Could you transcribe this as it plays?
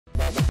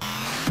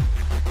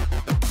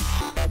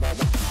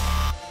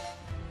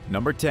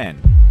Number 10.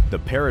 The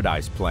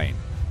Paradise Plane.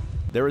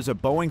 There is a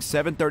Boeing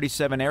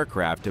 737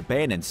 aircraft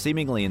abandoned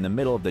seemingly in the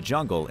middle of the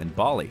jungle in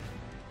Bali.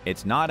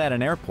 It's not at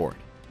an airport.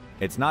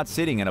 It's not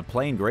sitting in a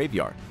plane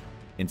graveyard.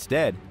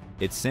 Instead,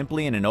 it's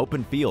simply in an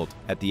open field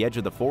at the edge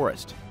of the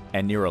forest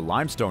and near a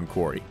limestone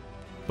quarry.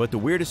 But the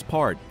weirdest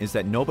part is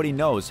that nobody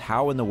knows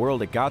how in the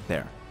world it got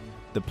there.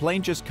 The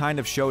plane just kind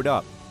of showed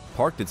up,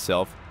 parked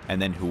itself,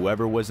 and then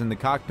whoever was in the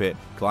cockpit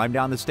climbed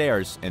down the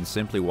stairs and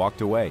simply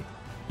walked away.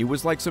 It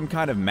was like some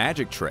kind of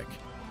magic trick.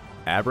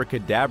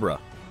 Abracadabra.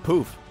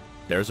 Poof.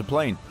 There's a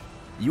plane.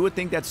 You would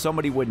think that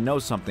somebody would know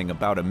something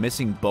about a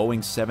missing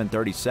Boeing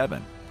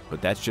 737,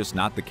 but that's just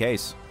not the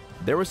case.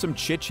 There was some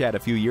chit-chat a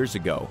few years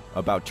ago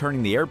about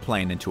turning the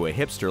airplane into a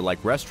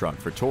hipster-like restaurant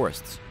for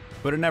tourists,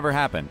 but it never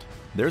happened.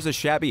 There's a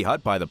shabby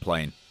hut by the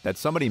plane that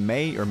somebody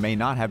may or may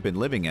not have been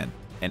living in,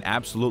 and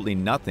absolutely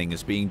nothing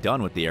is being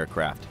done with the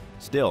aircraft.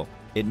 Still,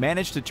 it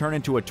managed to turn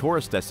into a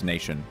tourist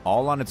destination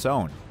all on its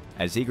own,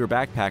 as eager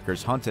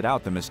backpackers hunted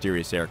out the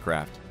mysterious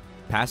aircraft,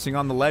 passing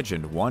on the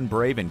legend one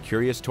brave and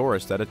curious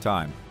tourist at a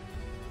time.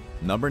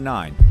 Number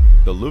 9.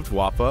 The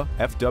Luftwaffe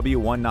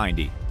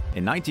FW-190.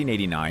 In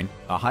 1989,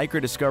 a hiker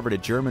discovered a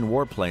German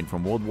warplane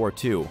from World War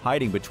II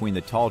hiding between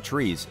the tall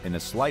trees in a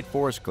slight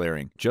forest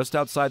clearing just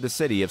outside the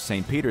city of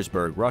St.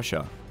 Petersburg,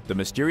 Russia. The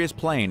mysterious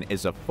plane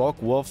is a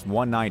Focke-Wulf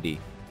 190,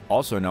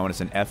 also known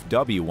as an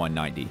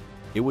FW-190.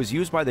 It was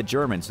used by the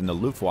Germans in the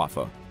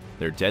Luftwaffe,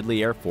 their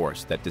deadly air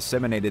force that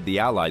disseminated the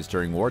Allies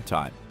during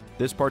wartime.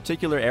 This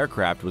particular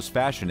aircraft was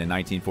fashioned in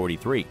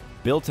 1943,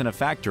 built in a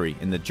factory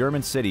in the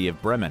German city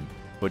of Bremen.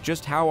 But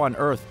just how on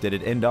earth did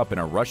it end up in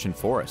a Russian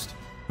forest?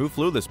 Who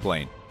flew this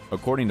plane?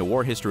 According to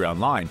War History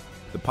Online,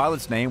 the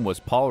pilot's name was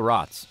Paul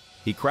Ratz.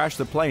 He crashed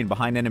the plane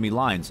behind enemy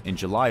lines in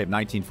July of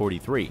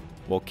 1943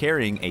 while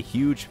carrying a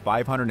huge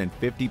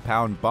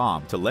 550-pound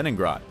bomb to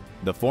Leningrad,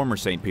 the former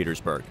St.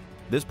 Petersburg.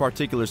 This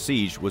particular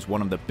siege was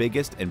one of the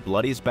biggest and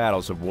bloodiest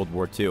battles of World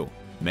War II.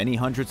 Many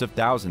hundreds of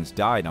thousands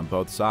died on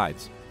both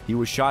sides. He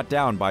was shot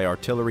down by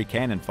artillery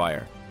cannon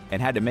fire and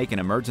had to make an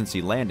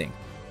emergency landing.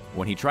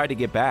 When he tried to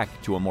get back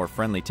to a more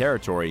friendly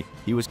territory,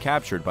 he was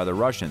captured by the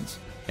Russians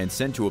and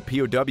sent to a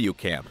POW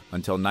camp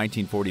until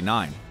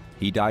 1949.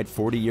 He died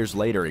 40 years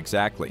later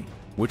exactly,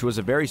 which was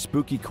a very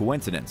spooky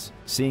coincidence,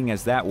 seeing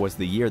as that was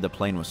the year the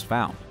plane was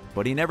found.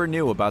 But he never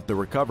knew about the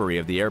recovery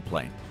of the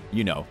airplane.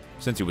 You know,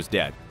 since he was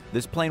dead.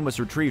 This plane was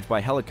retrieved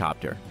by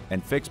helicopter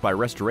and fixed by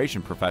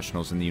restoration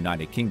professionals in the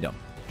United Kingdom.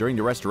 During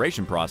the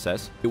restoration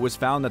process, it was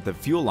found that the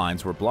fuel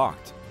lines were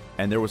blocked,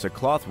 and there was a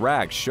cloth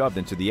rag shoved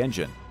into the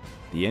engine.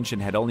 The engine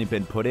had only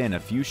been put in a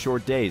few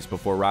short days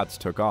before Ratz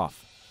took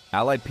off.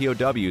 Allied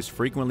POWs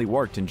frequently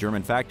worked in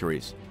German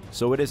factories,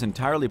 so it is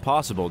entirely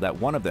possible that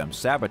one of them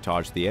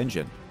sabotaged the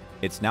engine.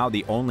 It's now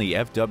the only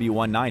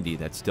FW-190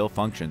 that still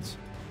functions.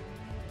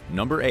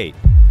 Number 8.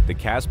 The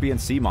Caspian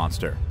Sea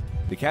Monster.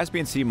 The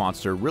Caspian Sea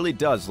Monster really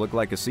does look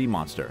like a sea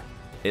monster.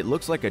 It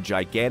looks like a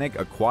gigantic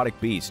aquatic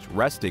beast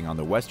resting on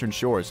the western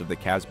shores of the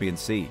Caspian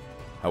Sea.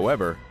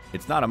 However,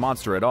 it's not a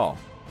monster at all.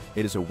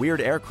 It is a weird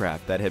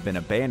aircraft that had been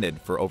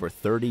abandoned for over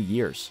 30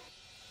 years.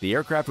 The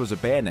aircraft was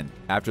abandoned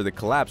after the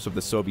collapse of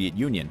the Soviet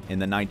Union in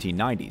the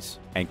 1990s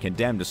and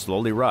condemned to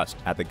slowly rust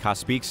at the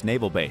Kaspiysk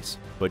naval base.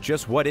 But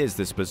just what is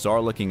this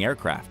bizarre-looking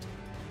aircraft?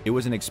 It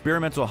was an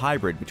experimental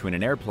hybrid between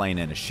an airplane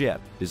and a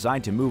ship,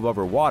 designed to move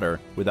over water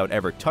without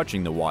ever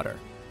touching the water.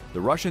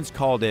 The Russians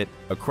called it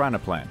a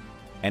Kranaplan,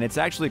 and it's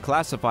actually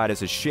classified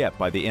as a ship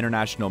by the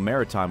International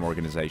Maritime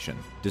Organization,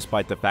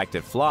 despite the fact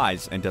it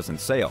flies and doesn't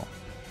sail.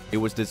 It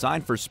was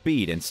designed for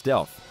speed and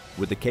stealth,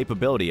 with the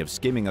capability of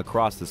skimming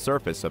across the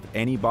surface of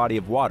any body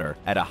of water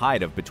at a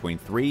height of between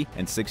 3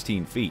 and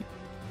 16 feet.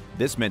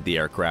 This meant the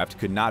aircraft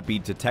could not be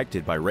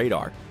detected by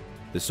radar.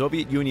 The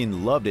Soviet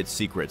Union loved its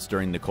secrets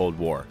during the Cold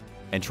War,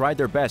 and tried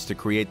their best to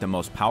create the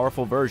most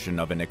powerful version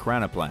of an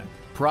Ekranoplan,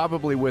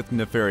 probably with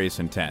nefarious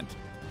intent.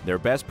 Their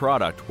best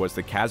product was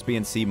the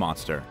Caspian Sea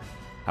Monster.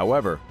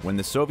 However, when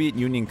the Soviet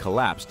Union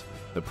collapsed,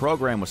 the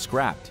program was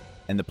scrapped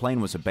and the plane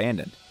was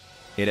abandoned.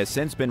 It has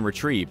since been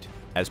retrieved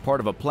as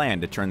part of a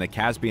plan to turn the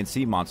Caspian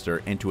Sea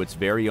Monster into its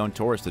very own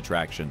tourist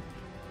attraction.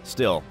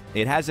 Still,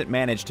 it hasn't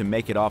managed to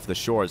make it off the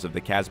shores of the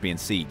Caspian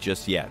Sea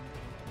just yet.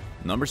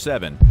 Number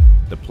 7.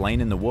 The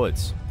Plane in the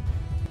Woods.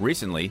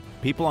 Recently,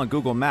 people on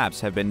Google Maps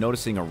have been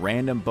noticing a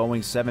random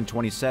Boeing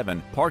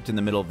 727 parked in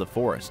the middle of the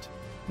forest.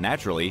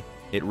 Naturally,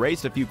 it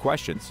raised a few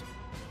questions.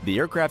 The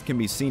aircraft can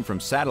be seen from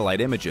satellite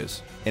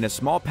images in a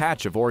small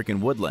patch of Oregon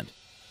woodland,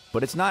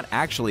 but it's not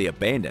actually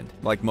abandoned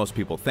like most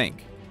people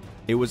think.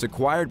 It was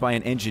acquired by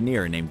an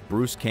engineer named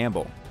Bruce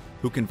Campbell,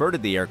 who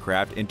converted the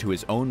aircraft into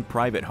his own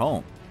private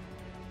home.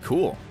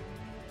 Cool.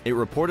 It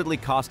reportedly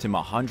cost him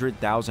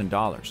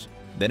 $100,000.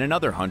 Then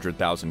another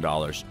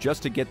 $100,000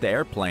 just to get the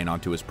airplane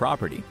onto his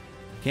property.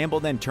 Campbell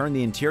then turned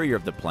the interior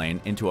of the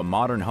plane into a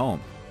modern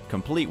home,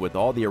 complete with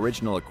all the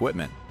original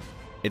equipment.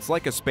 It's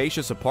like a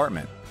spacious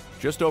apartment,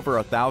 just over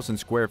 1,000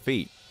 square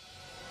feet.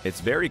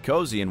 It's very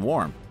cozy and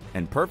warm,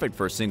 and perfect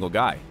for a single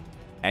guy.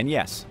 And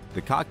yes,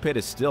 the cockpit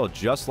is still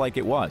just like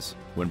it was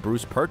when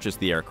Bruce purchased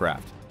the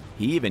aircraft.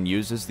 He even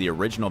uses the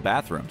original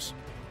bathrooms.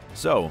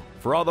 So,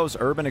 for all those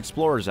urban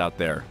explorers out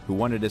there who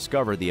want to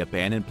discover the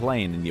abandoned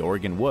plane in the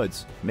Oregon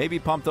woods, maybe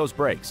pump those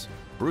brakes.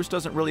 Bruce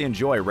doesn't really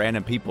enjoy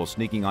random people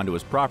sneaking onto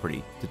his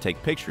property to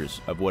take pictures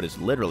of what is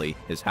literally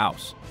his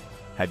house.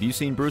 Have you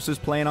seen Bruce's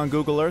plane on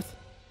Google Earth?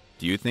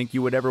 Do you think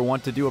you would ever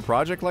want to do a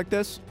project like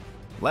this?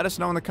 Let us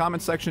know in the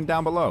comment section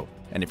down below.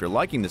 And if you're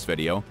liking this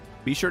video,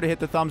 be sure to hit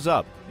the thumbs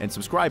up and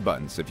subscribe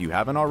buttons if you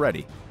haven't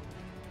already.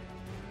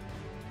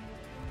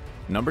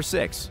 Number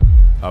 6.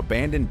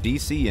 Abandoned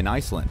DC in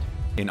Iceland.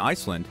 In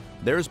Iceland,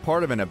 there is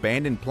part of an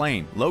abandoned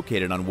plane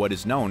located on what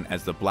is known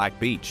as the Black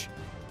Beach.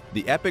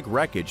 The epic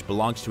wreckage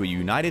belongs to a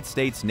United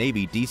States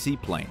Navy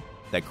DC plane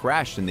that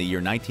crashed in the year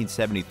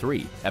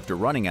 1973 after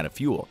running out of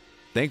fuel.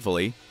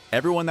 Thankfully,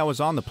 everyone that was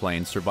on the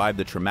plane survived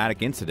the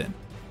traumatic incident,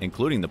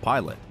 including the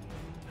pilot.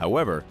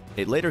 However,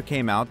 it later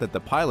came out that the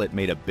pilot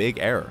made a big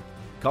error,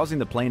 causing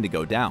the plane to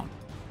go down.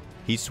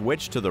 He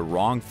switched to the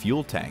wrong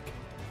fuel tank.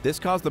 This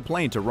caused the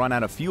plane to run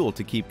out of fuel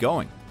to keep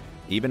going.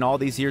 Even all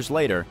these years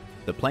later,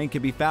 the plane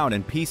can be found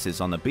in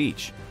pieces on the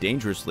beach,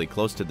 dangerously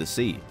close to the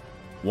sea.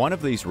 One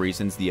of these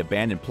reasons the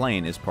abandoned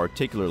plane is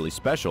particularly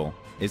special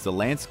is the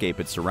landscape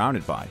it's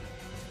surrounded by.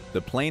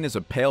 The plane is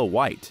a pale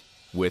white,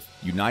 with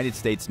United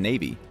States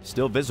Navy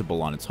still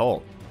visible on its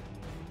hull.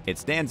 It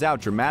stands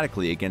out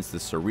dramatically against the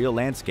surreal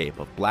landscape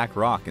of black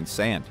rock and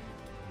sand.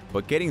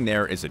 But getting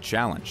there is a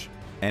challenge,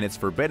 and it's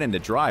forbidden to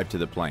drive to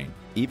the plane,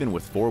 even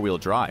with four-wheel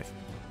drive.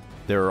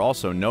 There are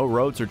also no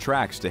roads or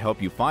tracks to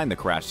help you find the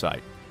crash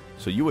site,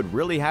 so you would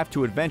really have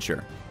to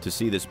adventure to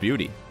see this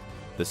beauty.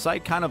 The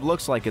site kind of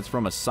looks like it's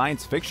from a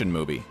science fiction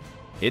movie.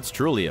 It's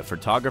truly a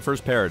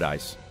photographer's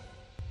paradise.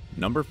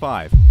 Number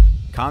 5.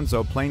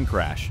 Konzo plane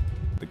crash.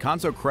 The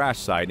Konzo crash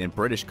site in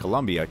British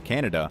Columbia,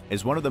 Canada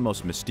is one of the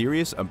most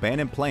mysterious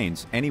abandoned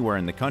planes anywhere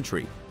in the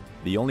country.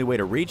 The only way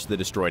to reach the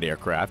destroyed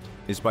aircraft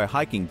is by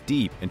hiking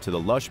deep into the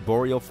lush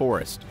boreal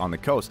forest on the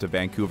coast of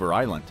Vancouver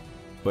Island.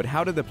 But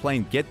how did the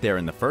plane get there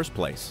in the first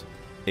place?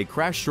 It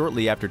crashed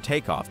shortly after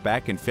takeoff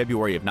back in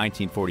February of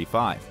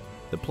 1945.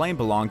 The plane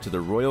belonged to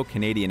the Royal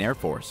Canadian Air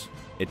Force.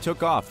 It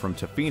took off from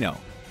Tofino,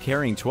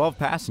 carrying 12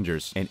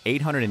 passengers and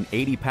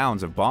 880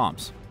 pounds of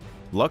bombs.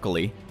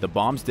 Luckily, the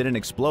bombs didn't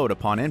explode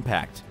upon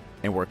impact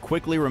and were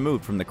quickly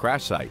removed from the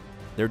crash site.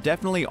 There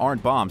definitely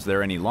aren't bombs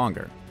there any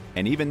longer,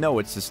 and even though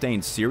it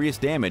sustained serious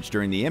damage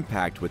during the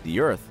impact with the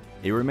Earth,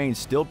 it remains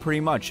still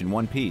pretty much in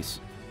one piece.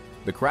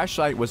 The crash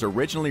site was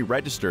originally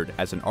registered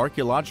as an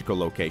archaeological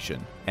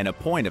location and a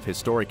point of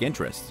historic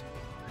interest.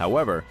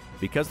 However,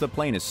 because the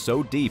plane is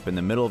so deep in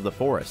the middle of the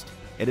forest,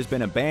 it has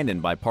been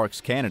abandoned by Parks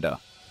Canada.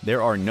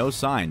 There are no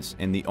signs,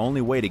 and the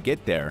only way to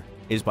get there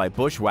is by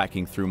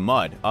bushwhacking through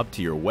mud up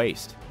to your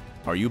waist.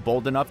 Are you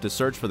bold enough to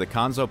search for the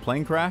Konzo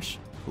plane crash?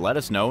 Let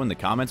us know in the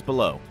comments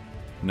below.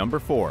 Number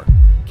 4.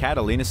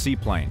 Catalina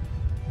Seaplane.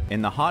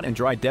 In the hot and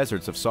dry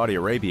deserts of Saudi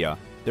Arabia,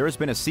 there has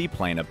been a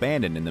seaplane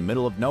abandoned in the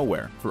middle of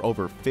nowhere for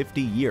over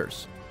 50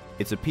 years.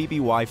 It's a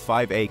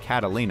PBY-5A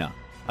Catalina,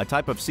 a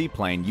type of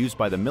seaplane used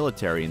by the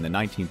military in the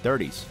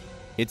 1930s.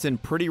 It's in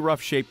pretty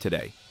rough shape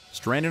today,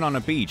 stranded on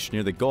a beach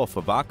near the Gulf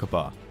of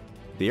Aqaba.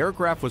 The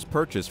aircraft was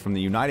purchased from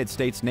the United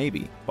States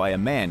Navy by a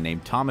man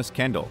named Thomas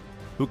Kendall,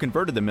 who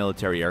converted the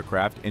military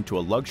aircraft into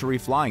a luxury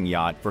flying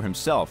yacht for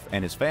himself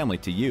and his family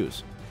to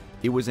use.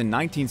 It was in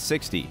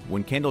 1960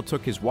 when Kendall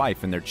took his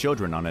wife and their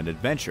children on an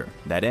adventure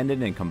that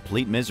ended in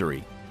complete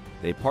misery.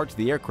 They parked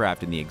the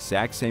aircraft in the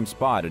exact same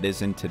spot it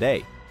is in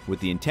today,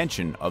 with the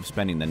intention of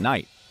spending the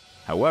night.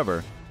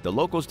 However, the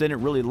locals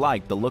didn't really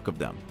like the look of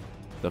them.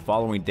 The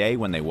following day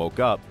when they woke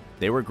up,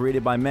 they were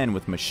greeted by men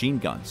with machine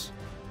guns.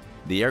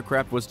 The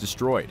aircraft was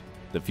destroyed,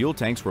 the fuel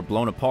tanks were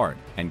blown apart,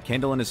 and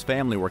Kendall and his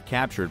family were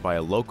captured by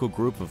a local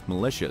group of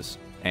militias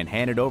and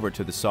handed over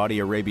to the Saudi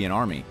Arabian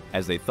army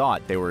as they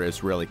thought they were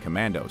Israeli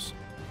commandos.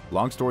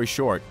 Long story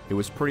short, it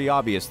was pretty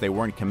obvious they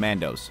weren't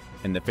commandos,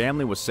 and the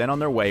family was sent on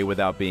their way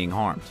without being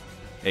harmed.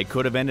 It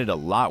could have ended a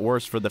lot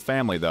worse for the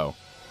family though.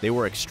 They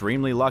were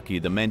extremely lucky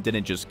the men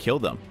didn't just kill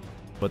them,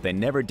 but they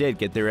never did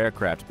get their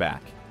aircraft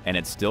back, and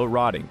it's still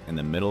rotting in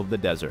the middle of the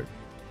desert.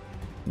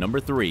 Number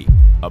 3.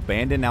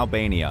 Abandoned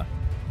Albania.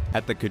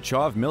 At the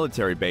Kochov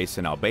military base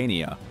in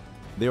Albania,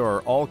 there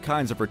are all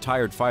kinds of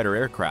retired fighter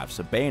aircrafts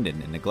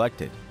abandoned and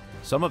neglected.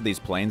 Some of these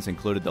planes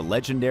included the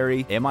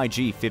legendary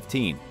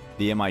MiG-15,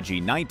 the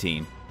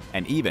MiG-19,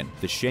 and even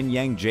the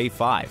Shenyang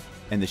J-5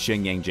 and the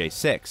Shenyang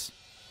J-6.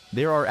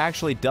 There are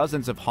actually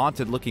dozens of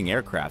haunted-looking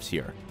aircrafts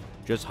here,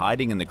 just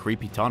hiding in the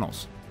creepy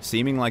tunnels,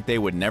 seeming like they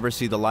would never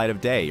see the light of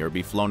day or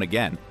be flown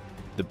again.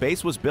 The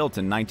base was built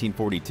in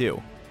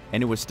 1942,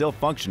 and it was still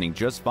functioning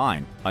just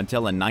fine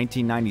until in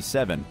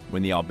 1997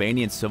 when the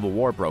Albanian Civil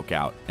War broke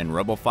out and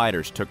rebel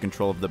fighters took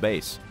control of the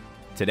base.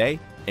 Today,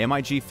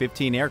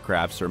 MiG-15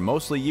 aircrafts are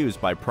mostly used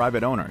by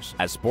private owners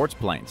as sports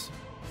planes.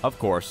 Of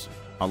course,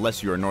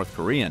 unless you're a North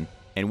Korean,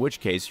 in which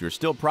case you're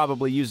still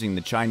probably using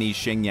the Chinese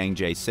Shenyang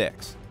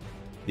J-6.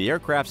 The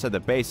aircrafts at the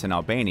base in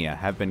Albania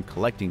have been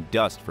collecting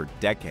dust for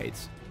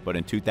decades, but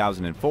in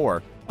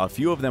 2004, a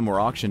few of them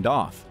were auctioned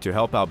off to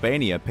help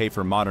Albania pay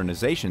for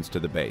modernizations to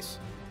the base.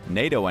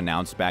 NATO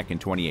announced back in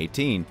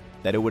 2018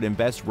 that it would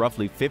invest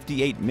roughly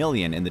 $58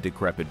 million in the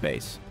decrepit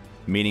base,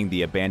 meaning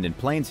the abandoned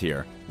planes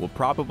here will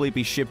probably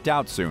be shipped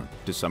out soon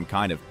to some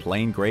kind of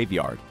plane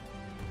graveyard.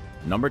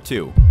 Number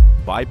 2.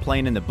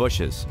 Biplane in the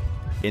bushes.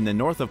 In the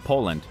north of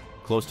Poland,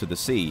 close to the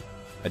sea,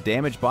 a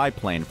damaged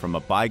biplane from a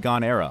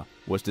bygone era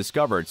was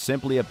discovered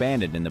simply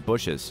abandoned in the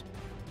bushes.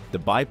 The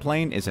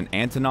biplane is an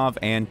Antonov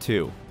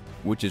An-2,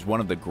 which is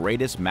one of the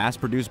greatest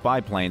mass-produced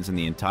biplanes in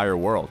the entire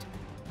world.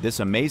 This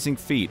amazing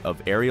feat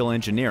of aerial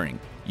engineering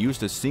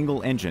used a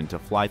single engine to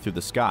fly through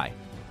the sky,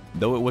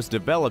 though it was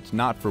developed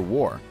not for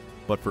war,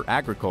 but for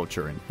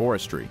agriculture and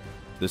forestry.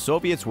 The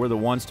Soviets were the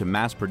ones to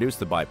mass-produce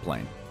the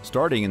biplane,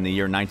 starting in the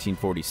year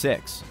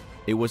 1946.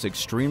 It was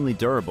extremely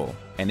durable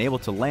and able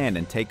to land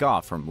and take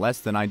off from less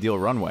than ideal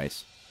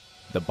runways.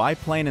 The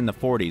biplane in the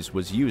 40s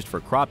was used for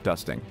crop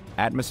dusting,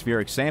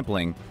 atmospheric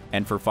sampling,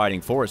 and for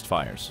fighting forest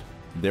fires.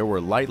 There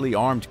were lightly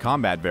armed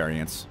combat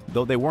variants,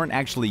 though they weren't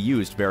actually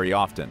used very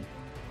often.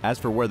 As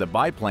for where the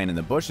biplane in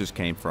the bushes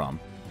came from,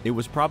 it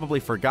was probably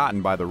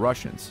forgotten by the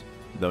Russians,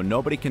 though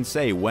nobody can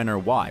say when or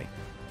why.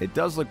 It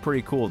does look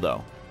pretty cool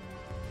though.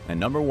 And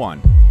number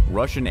 1.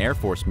 Russian Air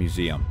Force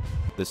Museum.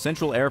 The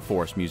Central Air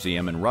Force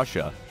Museum in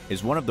Russia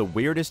is one of the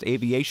weirdest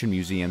aviation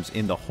museums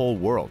in the whole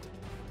world.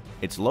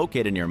 It's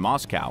located near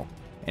Moscow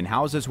and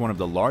houses one of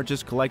the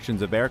largest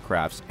collections of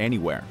aircrafts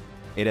anywhere.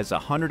 It has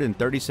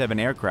 137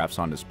 aircrafts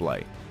on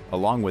display,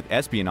 along with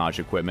espionage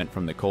equipment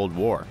from the Cold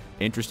War,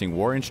 interesting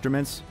war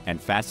instruments,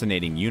 and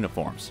fascinating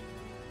uniforms.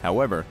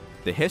 However,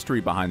 the history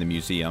behind the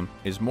museum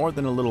is more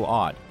than a little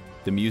odd.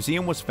 The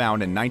museum was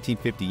found in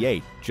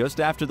 1958,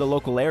 just after the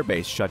local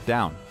airbase shut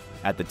down.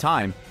 At the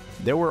time,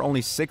 there were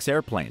only 6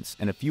 airplanes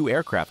and a few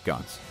aircraft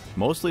guns,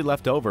 mostly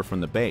left over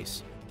from the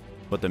base.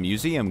 But the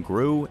museum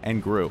grew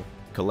and grew,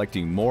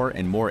 collecting more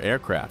and more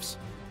aircrafts.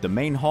 The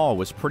main hall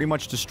was pretty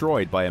much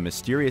destroyed by a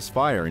mysterious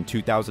fire in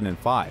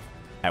 2005,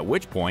 at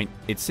which point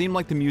it seemed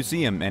like the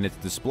museum and its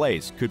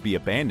displays could be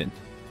abandoned.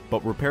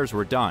 But repairs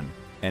were done,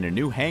 and a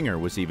new hangar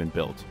was even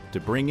built to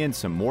bring in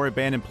some more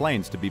abandoned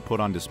planes to be put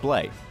on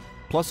display,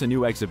 plus a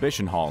new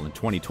exhibition hall in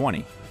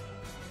 2020.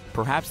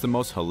 Perhaps the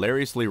most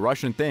hilariously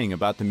Russian thing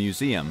about the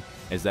museum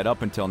is that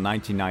up until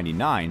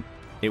 1999,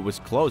 it was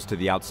closed to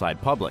the outside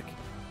public,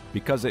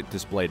 because it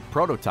displayed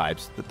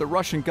prototypes that the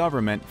Russian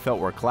government felt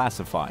were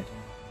classified.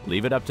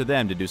 Leave it up to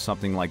them to do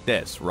something like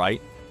this,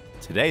 right?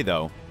 Today,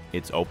 though,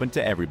 it's open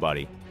to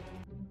everybody.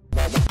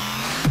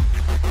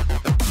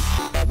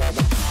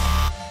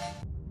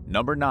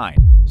 Number 9.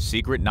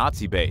 Secret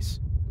Nazi Base.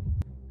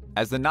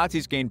 As the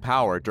Nazis gained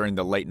power during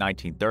the late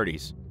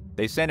 1930s,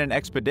 they sent an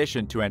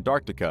expedition to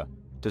Antarctica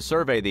to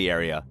survey the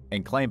area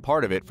and claim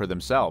part of it for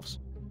themselves.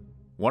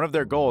 One of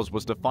their goals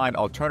was to find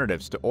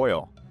alternatives to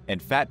oil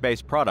and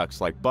fat-based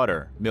products like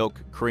butter,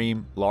 milk,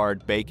 cream,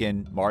 lard,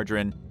 bacon,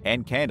 margarine,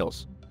 and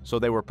candles, so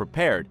they were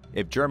prepared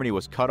if Germany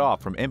was cut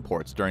off from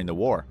imports during the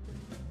war.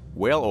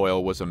 Whale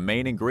oil was a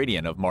main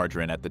ingredient of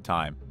margarine at the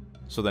time,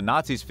 so the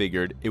Nazis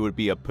figured it would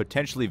be a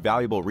potentially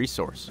valuable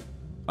resource.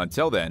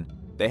 Until then,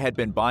 they had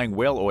been buying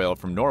whale oil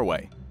from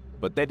Norway,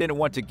 but they didn't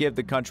want to give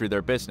the country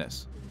their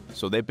business,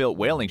 so they built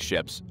whaling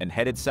ships and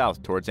headed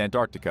south towards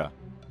Antarctica.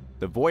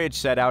 The voyage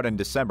set out in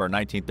December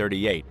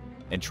 1938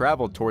 and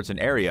traveled towards an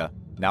area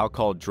now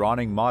called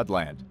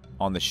Dronning-Maudland.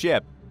 On the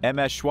ship,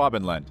 MS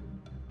Schwabenland.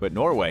 But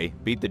Norway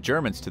beat the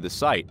Germans to the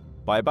site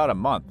by about a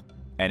month,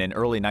 and in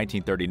early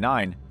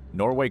 1939,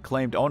 Norway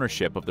claimed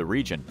ownership of the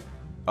region.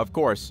 Of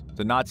course,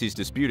 the Nazis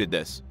disputed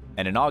this,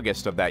 and in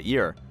August of that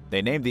year,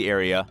 they named the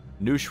area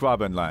New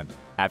Schwabenland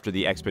after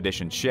the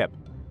expedition's ship.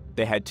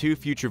 They had 2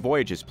 future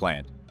voyages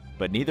planned,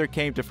 but neither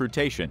came to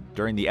fruition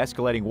during the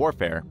escalating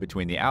warfare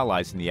between the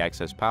Allies and the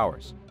Axis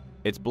powers.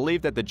 It's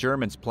believed that the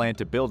Germans planned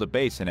to build a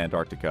base in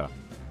Antarctica,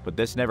 but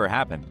this never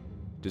happened,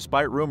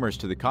 despite rumors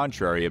to the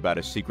contrary about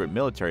a secret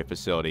military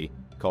facility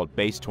called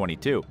Base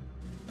 22.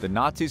 The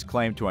Nazis'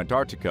 claim to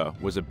Antarctica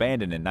was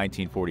abandoned in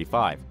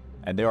 1945,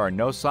 and there are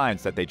no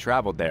signs that they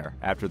traveled there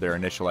after their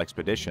initial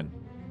expedition.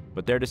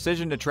 But their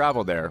decision to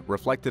travel there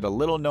reflected a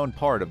little-known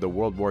part of the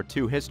World War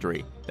II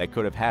history that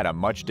could have had a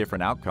much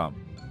different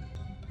outcome.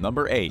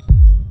 Number 8.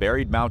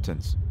 Buried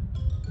Mountains.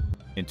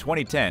 In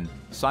 2010,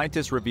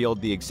 scientists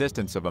revealed the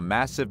existence of a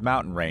massive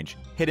mountain range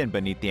hidden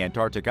beneath the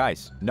Antarctic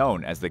ice,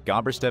 known as the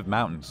Gomberstev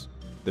Mountains.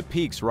 The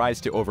peaks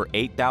rise to over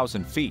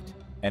 8,000 feet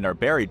and are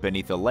buried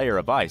beneath a layer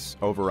of ice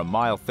over a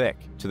mile thick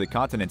to the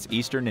continent's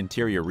eastern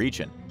interior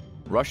region.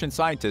 Russian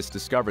scientists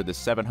discovered the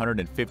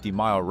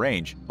 750-mile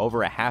range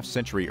over a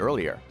half-century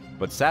earlier,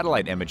 but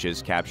satellite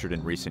images captured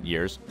in recent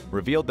years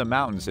revealed the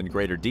mountains in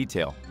greater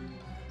detail.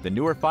 The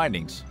newer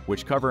findings,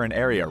 which cover an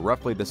area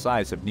roughly the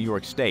size of New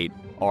York State,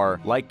 are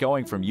like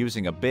going from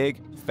using a big,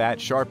 fat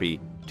Sharpie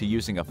to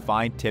using a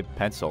fine-tipped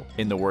pencil,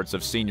 in the words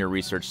of senior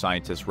research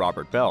scientist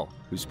Robert Bell,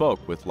 who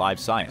spoke with Live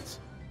Science.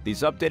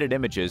 These updated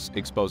images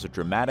expose a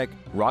dramatic,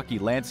 rocky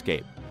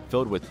landscape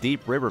filled with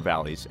deep river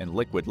valleys and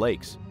liquid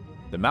lakes.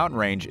 The mountain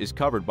range is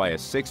covered by a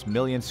 6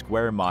 million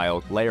square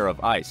mile layer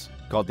of ice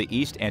called the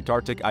East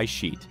Antarctic Ice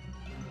Sheet.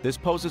 This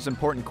poses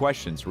important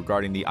questions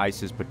regarding the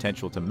ice's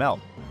potential to melt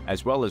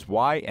as well as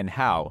why and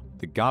how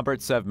the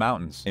Gombrtsev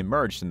Mountains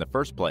emerged in the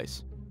first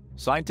place.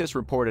 Scientists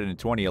reported in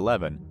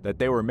 2011 that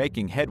they were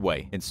making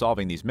headway in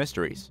solving these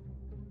mysteries.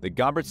 The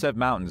Gombrtsev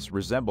Mountains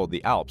resemble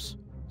the Alps,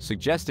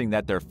 suggesting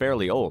that they're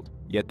fairly old,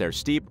 yet their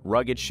steep,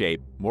 rugged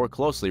shape more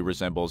closely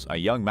resembles a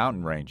young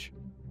mountain range.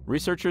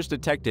 Researchers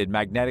detected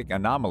magnetic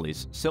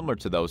anomalies similar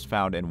to those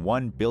found in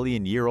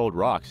 1-billion-year-old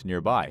rocks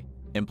nearby,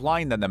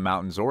 implying that the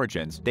mountain's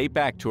origins date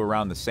back to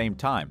around the same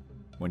time,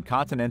 when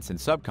continents and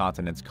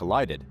subcontinents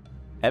collided.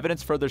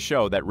 Evidence further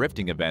show that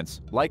rifting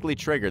events likely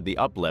triggered the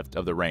uplift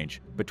of the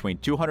range between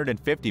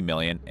 250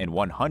 million and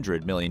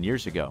 100 million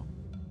years ago.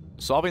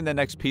 Solving the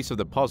next piece of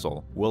the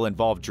puzzle will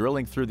involve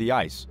drilling through the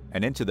ice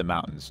and into the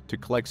mountains to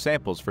collect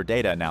samples for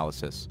data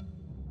analysis.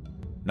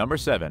 Number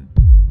 7.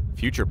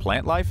 Future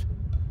plant life?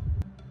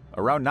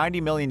 Around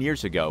 90 million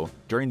years ago,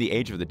 during the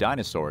age of the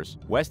dinosaurs,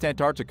 West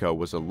Antarctica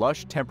was a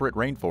lush, temperate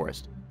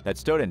rainforest that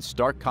stood in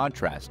stark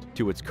contrast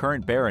to its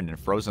current barren and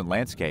frozen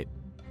landscape.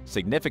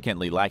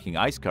 Significantly lacking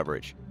ice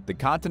coverage, the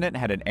continent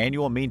had an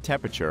annual mean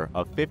temperature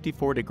of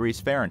 54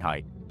 degrees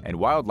Fahrenheit, and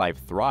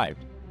wildlife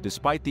thrived,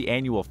 despite the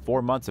annual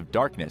 4 months of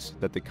darkness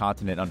that the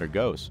continent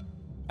undergoes.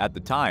 At the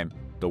time,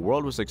 the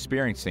world was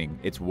experiencing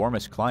its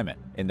warmest climate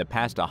in the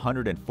past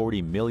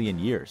 140 million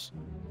years.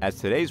 As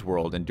today's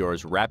world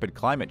endures rapid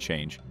climate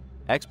change,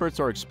 experts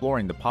are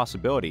exploring the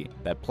possibility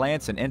that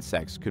plants and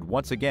insects could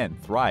once again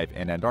thrive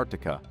in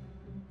Antarctica.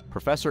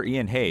 Professor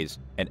Ian Hayes,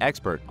 an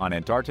expert on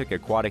Antarctic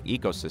aquatic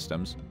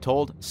ecosystems,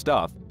 told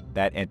Stuff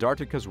that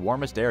Antarctica's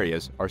warmest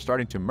areas are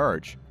starting to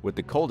merge with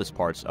the coldest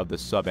parts of the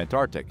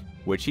sub-Antarctic,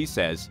 which he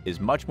says is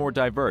much more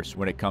diverse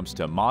when it comes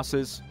to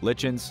mosses,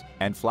 lichens,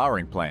 and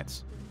flowering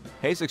plants.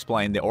 Hayes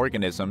explained the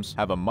organisms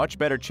have a much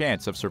better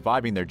chance of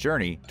surviving their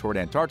journey toward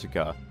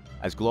Antarctica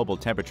as global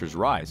temperatures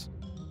rise.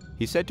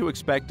 He said to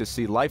expect to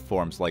see life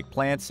forms like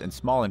plants and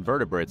small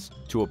invertebrates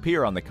to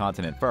appear on the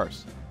continent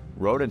first.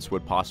 Rodents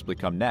would possibly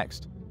come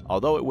next,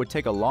 although it would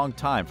take a long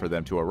time for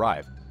them to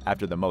arrive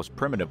after the most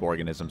primitive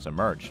organisms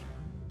emerged.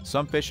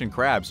 Some fish and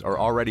crabs are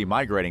already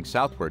migrating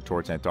southward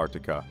towards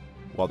Antarctica,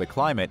 while the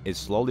climate is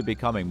slowly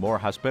becoming more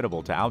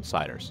hospitable to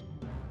outsiders.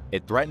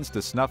 It threatens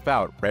to snuff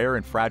out rare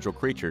and fragile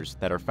creatures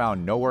that are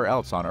found nowhere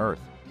else on Earth.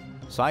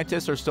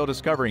 Scientists are still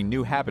discovering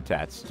new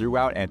habitats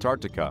throughout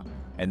Antarctica,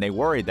 and they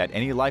worry that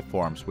any life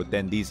forms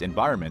within these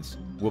environments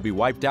will be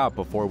wiped out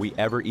before we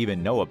ever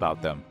even know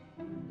about them.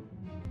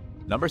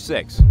 Number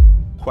 6.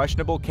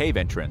 Questionable cave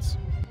entrance.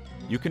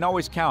 You can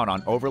always count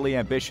on overly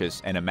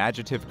ambitious and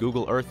imaginative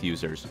Google Earth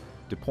users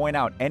to point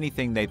out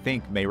anything they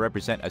think may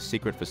represent a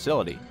secret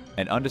facility,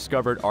 an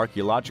undiscovered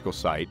archaeological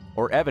site,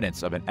 or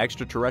evidence of an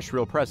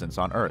extraterrestrial presence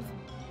on Earth.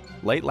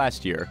 Late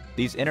last year,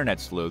 these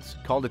internet sleuths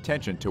called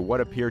attention to what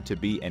appeared to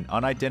be an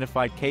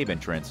unidentified cave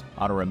entrance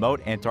on a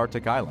remote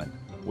Antarctic island,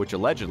 which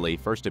allegedly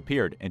first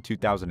appeared in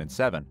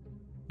 2007.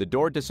 The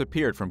door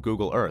disappeared from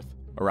Google Earth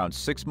around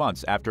 6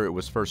 months after it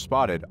was first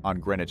spotted on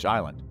Greenwich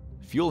Island,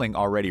 fueling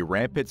already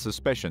rampant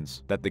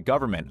suspicions that the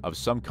government of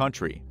some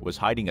country was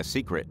hiding a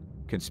secret.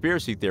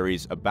 Conspiracy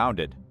theories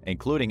abounded,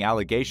 including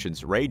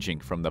allegations ranging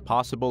from the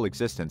possible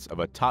existence of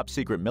a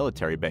top-secret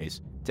military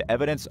base to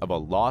evidence of a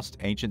lost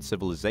ancient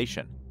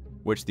civilization,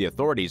 which the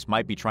authorities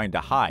might be trying to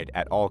hide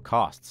at all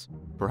costs.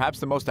 Perhaps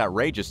the most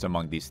outrageous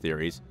among these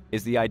theories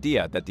is the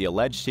idea that the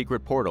alleged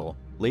secret portal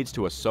leads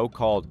to a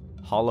so-called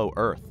hollow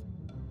Earth.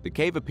 The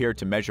cave appeared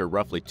to measure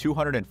roughly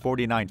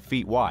 249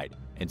 feet wide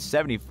and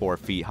 74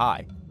 feet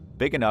high,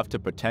 big enough to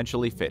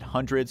potentially fit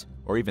hundreds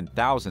or even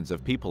thousands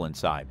of people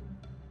inside.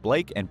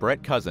 Blake and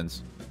Brett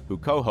Cousins, who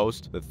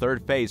co-host the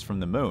Third Phase from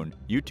the Moon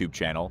YouTube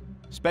channel,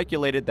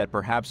 speculated that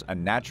perhaps a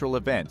natural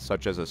event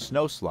such as a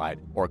snowslide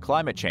or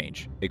climate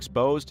change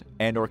exposed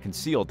and/or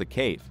concealed the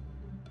cave.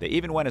 They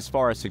even went as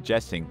far as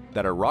suggesting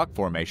that a rock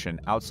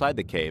formation outside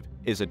the cave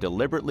is a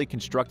deliberately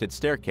constructed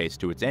staircase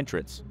to its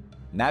entrance.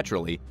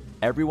 Naturally,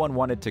 everyone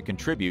wanted to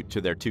contribute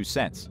to their 2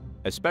 cents,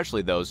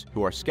 especially those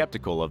who are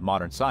skeptical of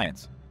modern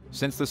science.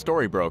 Since the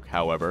story broke,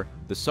 however,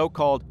 the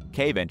so-called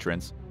cave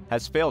entrance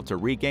has failed to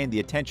regain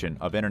the attention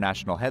of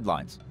international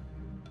headlines.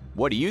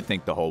 What do you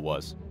think the hole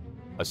was?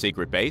 A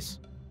secret base?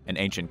 An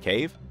ancient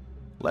cave?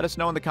 Let us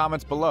know in the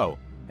comments below,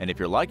 and if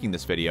you're liking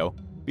this video,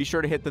 be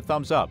sure to hit the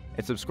thumbs up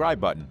and subscribe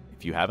button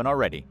if you haven't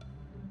already.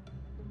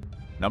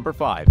 Number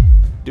 5.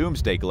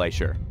 Doomsday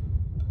Glacier.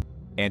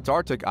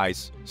 Antarctic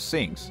ice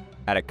sinks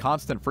at a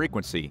constant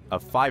frequency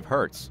of 5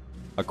 Hz,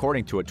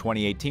 according to a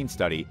 2018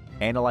 study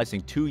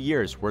analyzing 2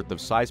 years' worth of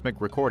seismic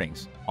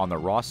recordings on the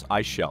Ross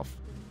Ice Shelf.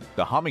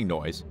 The humming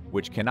noise,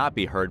 which cannot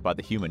be heard by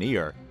the human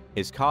ear,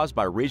 is caused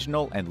by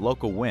regional and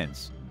local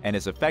winds and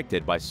is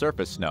affected by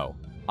surface snow,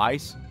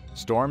 ice,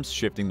 storms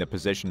shifting the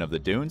position of the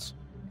dunes,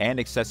 and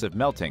excessive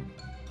melting,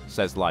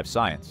 says Live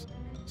Science.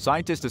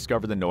 Scientists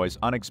discovered the noise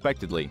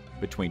unexpectedly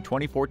between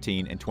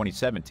 2014 and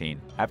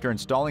 2017 after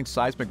installing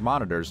seismic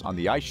monitors on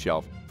the ice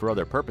shelf for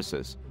other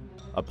purposes.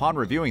 Upon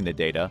reviewing the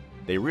data,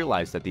 they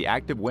realized that the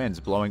active winds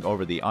blowing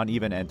over the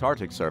uneven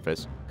Antarctic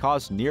surface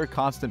caused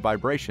near-constant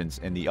vibrations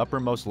in the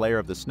uppermost layer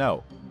of the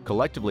snow,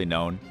 collectively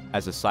known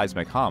as a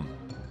seismic hum.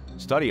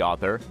 Study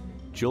author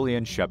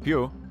Julien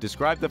Chaput,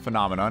 described the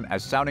phenomenon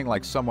as sounding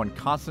like someone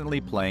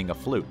constantly playing a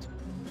flute.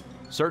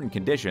 Certain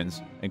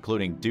conditions,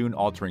 including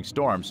dune-altering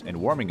storms and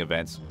warming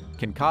events,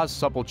 can cause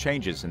subtle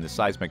changes in the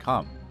seismic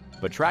hum.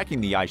 But tracking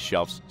the ice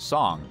shelf's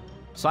song,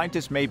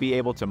 scientists may be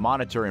able to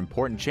monitor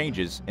important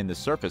changes in the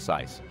surface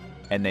ice,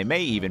 and they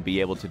may even be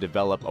able to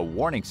develop a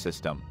warning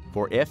system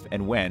for if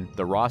and when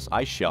the Ross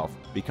Ice Shelf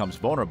becomes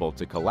vulnerable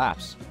to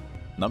collapse.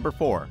 Number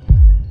 4.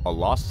 A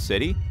lost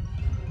city?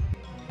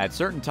 At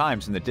certain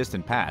times in the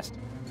distant past,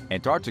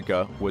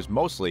 Antarctica was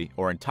mostly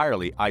or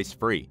entirely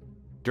ice-free.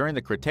 During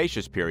the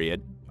Cretaceous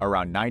period,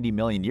 around 90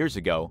 million years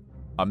ago,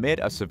 amid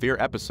a severe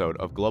episode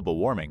of global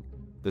warming,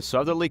 the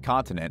southerly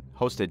continent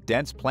hosted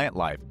dense plant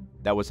life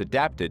that was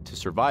adapted to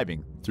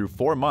surviving through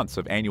 4 months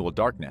of annual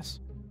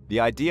darkness. The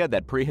idea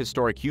that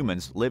prehistoric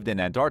humans lived in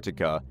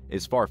Antarctica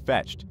is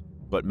far-fetched,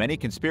 but many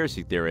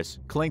conspiracy theorists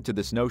cling to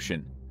this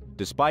notion,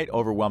 despite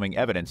overwhelming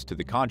evidence to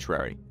the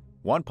contrary.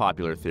 One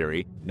popular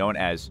theory, known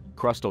as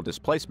crustal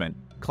displacement,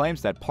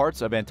 claims that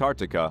parts of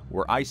Antarctica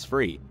were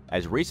ice-free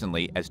as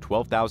recently as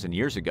 12,000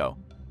 years ago,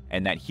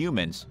 and that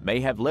humans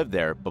may have lived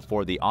there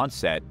before the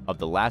onset of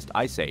the last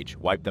ice age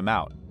wiped them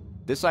out.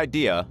 This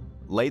idea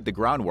laid the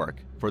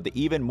groundwork for the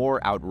even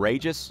more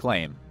outrageous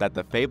claim that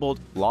the fabled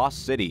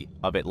lost city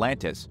of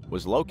Atlantis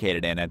was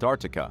located in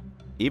Antarctica,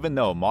 even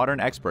though modern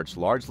experts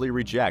largely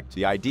reject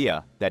the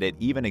idea that it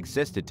even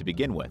existed to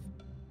begin with.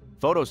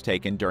 Photos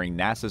taken during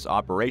NASA's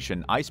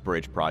Operation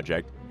Icebridge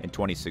project in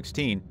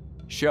 2016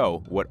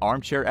 show what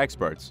armchair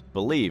experts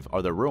believe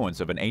are the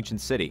ruins of an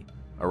ancient city.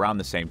 Around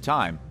the same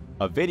time,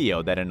 a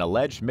video that an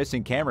alleged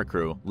missing camera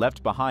crew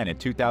left behind in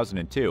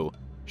 2002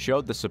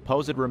 showed the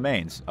supposed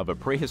remains of a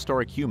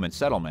prehistoric human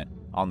settlement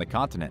on the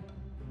continent.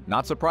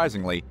 Not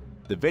surprisingly,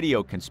 the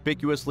video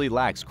conspicuously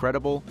lacks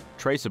credible,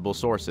 traceable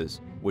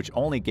sources, which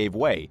only gave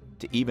way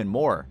to even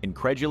more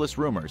incredulous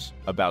rumors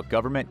about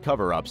government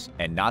cover-ups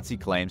and Nazi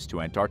claims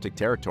to Antarctic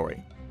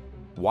territory.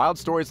 Wild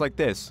stories like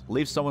this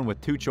leave someone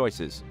with two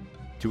choices: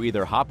 to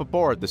either hop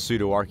aboard the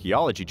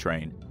pseudo-archaeology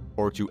train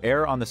or to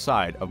err on the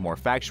side of more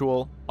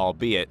factual,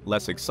 albeit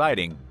less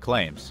exciting,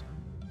 claims.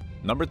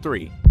 Number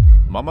 3.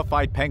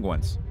 Mummified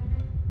penguins.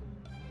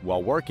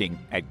 While working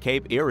at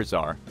Cape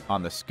Irizar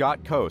on the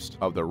Scott coast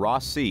of the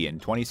Ross Sea in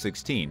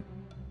 2016,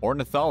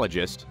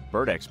 ornithologist,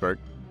 bird expert,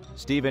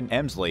 Stephen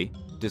Emsley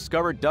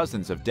discovered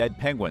dozens of dead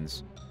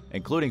penguins,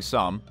 including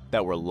some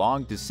that were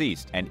long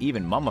deceased and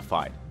even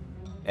mummified.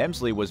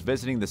 Emsley was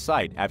visiting the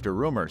site after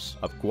rumors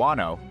of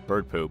guano,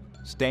 bird poop,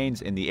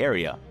 stains in the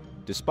area.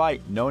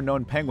 Despite no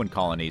known penguin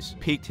colonies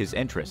piqued his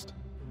interest.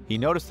 He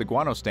noticed the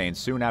guano stains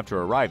soon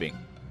after arriving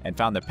and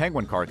found the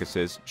penguin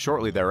carcasses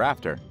shortly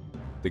thereafter.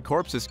 The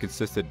corpses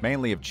consisted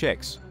mainly of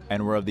chicks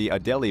and were of the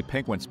Adelie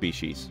penguin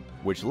species,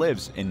 which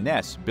lives in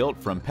nests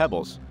built from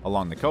pebbles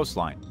along the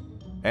coastline.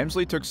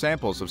 Emsley took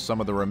samples of some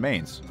of the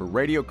remains for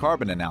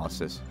radiocarbon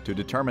analysis to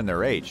determine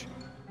their age.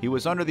 He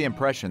was under the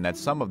impression that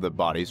some of the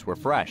bodies were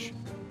fresh,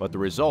 but the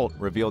result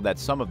revealed that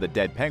some of the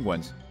dead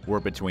penguins were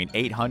between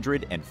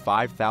 800 and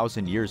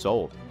 5,000 years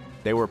old.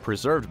 They were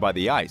preserved by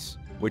the ice,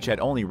 which had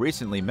only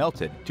recently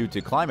melted due to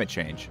climate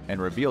change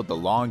and revealed the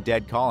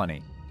long-dead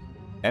colony.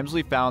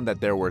 Emsley found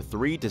that there were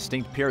 3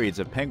 distinct periods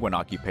of penguin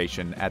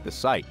occupation at the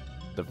site.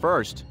 The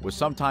first was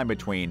sometime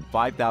between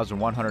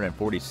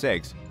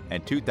 5,146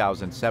 and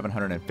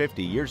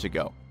 2,750 years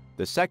ago.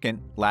 The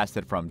second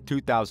lasted from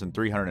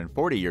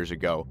 2,340 years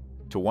ago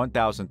to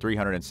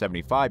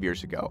 1,375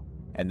 years ago,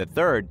 and the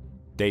third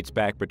dates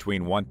back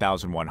between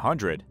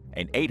 1,100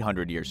 and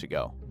 800 years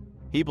ago.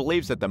 He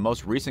believes that the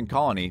most recent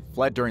colony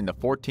fled during the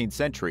 14th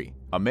century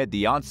amid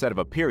the onset of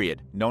a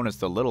period known as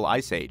the Little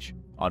Ice Age.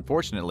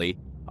 Unfortunately,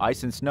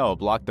 ice and snow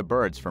blocked the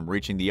birds from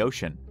reaching the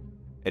ocean.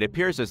 It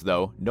appears as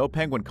though no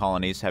penguin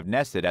colonies have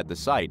nested at the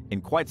site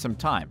in quite some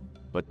time,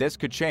 but this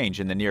could change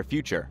in the near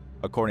future,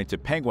 according to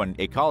penguin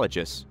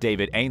ecologist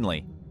David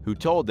Ainley, who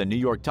told the New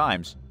York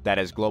Times that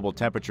as global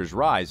temperatures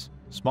rise,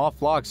 small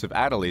flocks of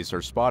adelies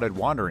are spotted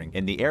wandering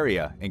in the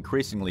area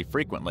increasingly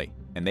frequently,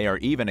 and they are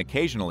even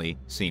occasionally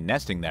seen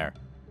nesting there.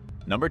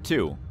 Number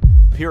 2.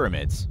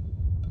 Pyramids.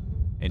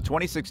 In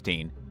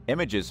 2016,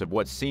 images of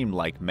what seemed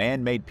like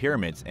man-made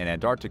pyramids in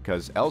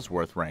Antarctica's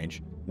Ellsworth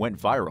Range went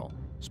viral,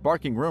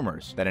 sparking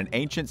rumors that an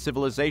ancient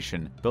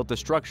civilization built the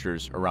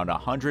structures around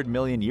 100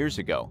 million years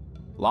ago,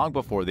 long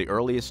before the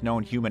earliest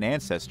known human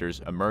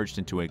ancestors emerged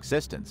into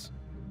existence.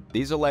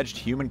 These alleged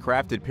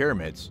human-crafted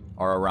pyramids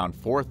are around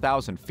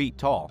 4,000 feet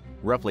tall,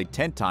 roughly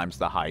 10 times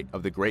the height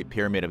of the Great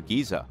Pyramid of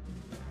Giza.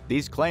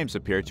 These claims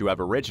appear to have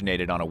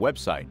originated on a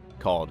website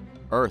called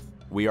Earth,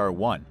 We Are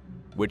One,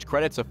 which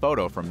credits a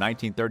photo from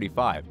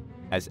 1935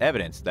 as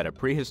evidence that a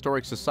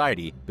prehistoric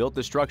society built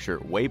the structure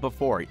way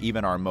before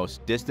even our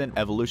most distant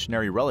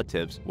evolutionary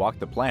relatives walked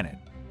the planet.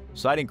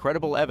 Citing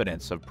credible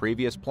evidence of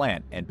previous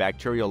plant and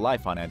bacterial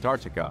life on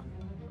Antarctica,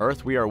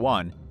 Earth We Are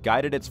One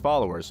guided its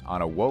followers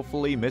on a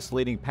woefully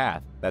misleading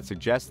path that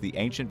suggests the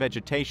ancient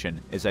vegetation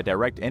is a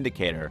direct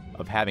indicator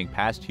of having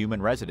past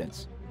human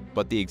residence.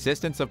 But the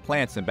existence of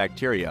plants and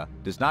bacteria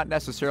does not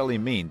necessarily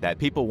mean that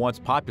people once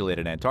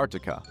populated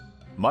Antarctica.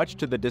 Much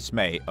to the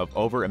dismay of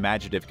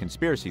over-imaginative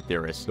conspiracy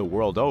theorists the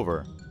world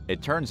over,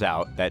 it turns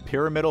out that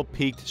pyramidal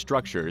peaked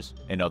structures,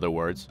 in other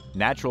words,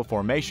 natural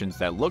formations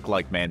that look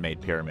like man-made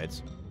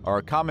pyramids, are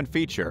a common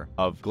feature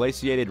of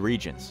glaciated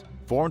regions,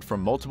 formed from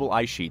multiple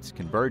ice sheets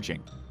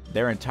converging.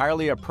 They're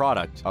entirely a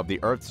product of the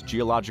Earth's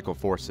geological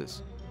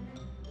forces.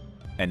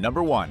 And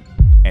number 1.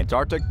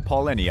 Antarctic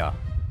polynya.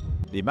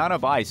 The amount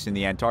of ice in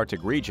the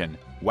Antarctic region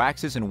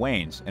waxes and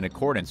wanes in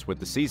accordance with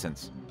the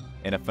seasons.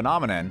 In a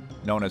phenomenon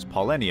known as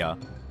polynya,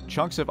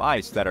 chunks of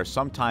ice that are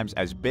sometimes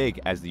as big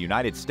as the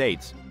United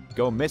States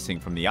go missing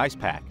from the ice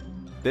pack.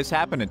 This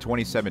happened in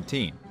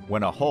 2017,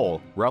 when a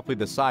hole roughly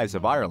the size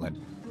of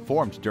Ireland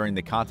formed during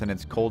the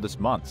continent's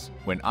coldest months,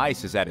 when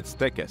ice is at its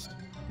thickest.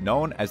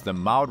 Known as the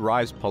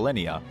Maud-Rise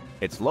polynya,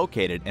 it's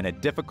located in a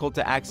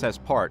difficult-to-access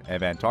part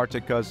of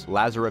Antarctica's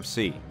Lazarev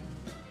Sea.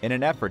 In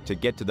an effort to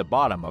get to the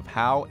bottom of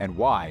how and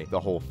why the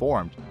hole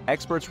formed,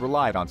 experts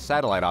relied on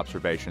satellite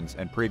observations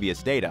and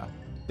previous data.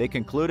 They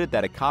concluded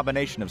that a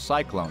combination of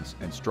cyclones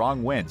and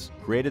strong winds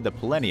created the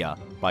polynya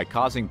by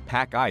causing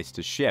pack ice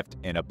to shift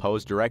in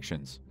opposed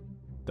directions.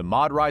 The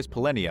Maud-Rise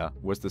polynya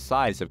was the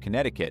size of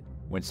Connecticut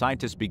when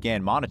scientists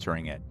began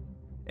monitoring it.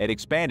 It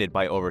expanded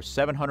by over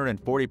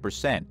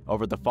 740%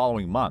 over the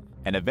following month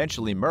and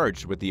eventually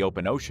merged with the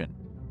open ocean.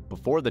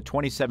 Before the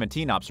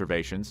 2017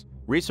 observations,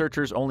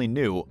 researchers only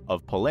knew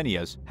of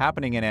polynyas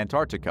happening in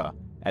Antarctica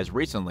as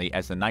recently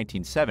as the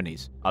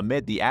 1970s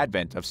amid the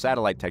advent of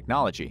satellite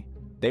technology.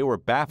 They were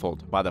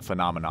baffled by the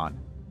phenomenon.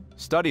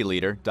 Study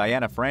leader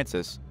Diana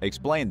Francis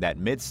explained that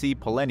mid-sea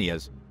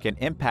polynyas can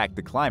impact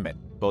the climate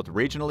both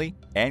regionally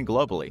and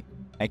globally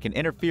and can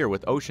interfere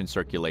with ocean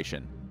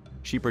circulation.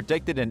 She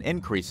predicted an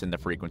increase in the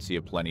frequency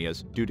of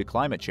polynyas due to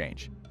climate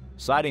change,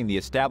 citing the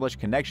established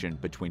connection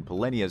between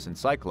polynyas and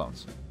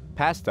cyclones.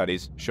 Past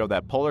studies show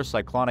that polar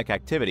cyclonic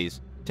activities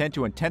tend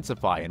to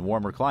intensify in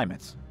warmer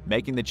climates,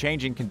 making the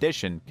changing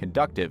condition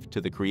conducive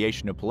to the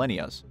creation of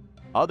polynyas.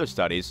 Other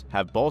studies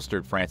have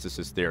bolstered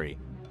Francis's theory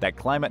that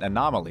climate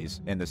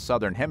anomalies in the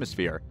southern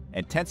hemisphere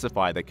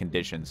intensify the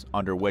conditions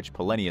under which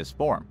polynyas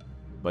form,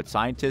 but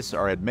scientists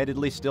are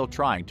admittedly still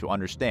trying to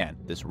understand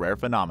this rare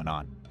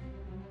phenomenon.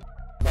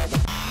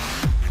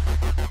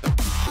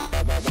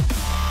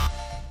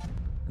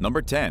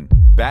 Number 10.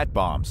 Bat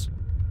bombs.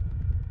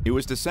 It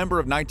was December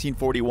of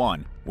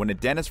 1941 when a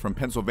dentist from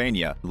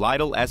Pennsylvania,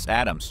 Lytle S.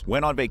 Adams,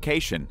 went on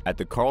vacation at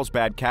the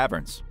Carlsbad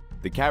Caverns.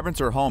 The caverns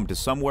are home to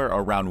somewhere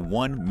around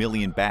 1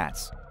 million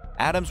bats.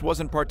 Adams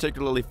wasn't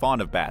particularly fond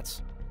of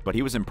bats, but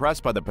he was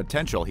impressed by the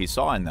potential he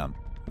saw in them.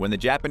 When the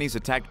Japanese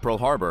attacked Pearl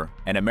Harbor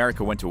and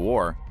America went to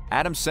war,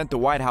 Adams sent the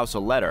White House a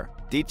letter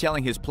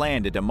detailing his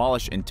plan to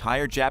demolish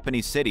entire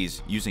Japanese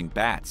cities using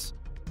bats.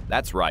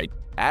 That's right,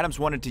 Adams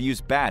wanted to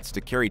use bats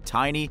to carry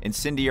tiny,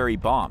 incendiary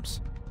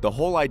bombs. The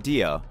whole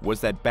idea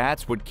was that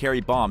bats would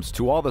carry bombs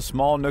to all the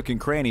small nook and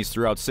crannies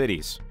throughout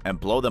cities and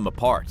blow them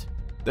apart.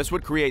 This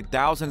would create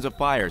thousands of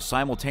fires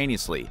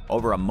simultaneously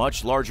over a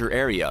much larger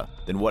area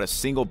than what a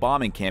single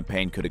bombing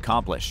campaign could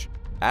accomplish.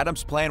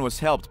 Adams' plan was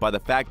helped by the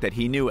fact that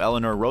he knew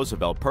Eleanor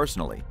Roosevelt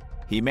personally.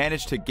 He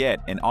managed to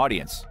get an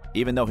audience,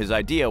 even though his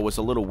idea was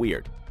a little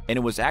weird, and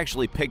it was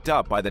actually picked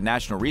up by the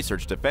National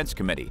Research Defense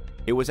Committee.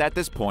 It was at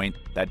this point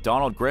that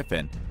Donald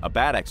Griffin, a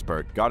bat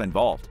expert, got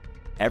involved.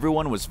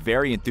 Everyone was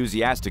very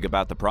enthusiastic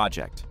about the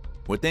project.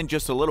 Within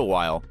just a little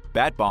while,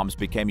 bat bombs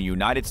became a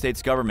United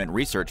States government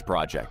research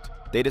project.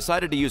 They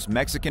decided to use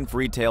Mexican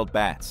free-tailed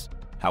bats.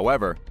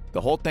 However,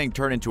 the whole thing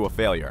turned into a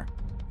failure.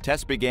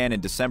 Tests began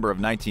in December of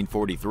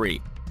 1943.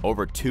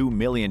 Over $2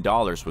 million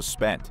was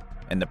spent,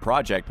 and the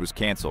project was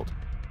canceled.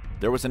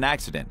 There was an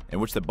accident in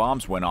which the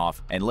bombs went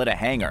off and lit a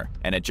hangar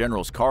and a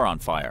general's car on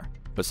fire.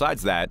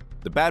 Besides that,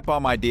 the bat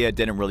bomb idea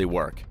didn't really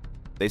work.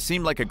 They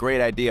seemed like a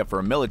great idea for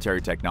a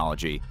military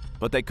technology,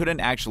 but they couldn't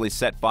actually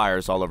set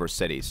fires all over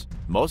cities.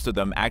 Most of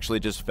them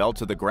actually just fell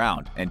to the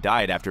ground and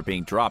died after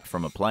being dropped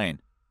from a plane.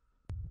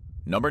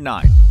 Number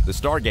 9. The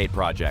Stargate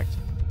Project.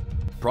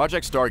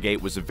 Project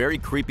Stargate was a very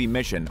creepy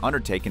mission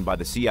undertaken by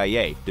the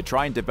CIA to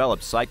try and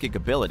develop psychic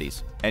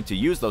abilities and to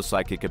use those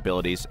psychic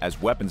abilities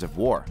as weapons of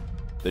war.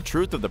 The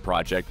truth of the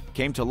project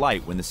came to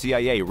light when the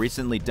CIA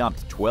recently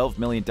dumped 12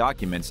 million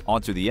documents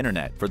onto the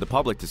internet for the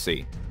public to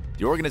see.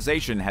 The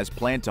organization has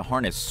planned to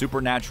harness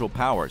supernatural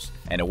powers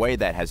in a way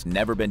that has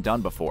never been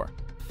done before.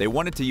 They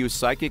wanted to use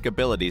psychic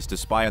abilities to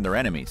spy on their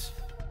enemies.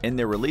 In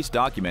their released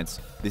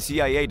documents, the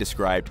CIA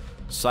described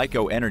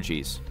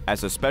psychoenergies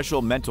as a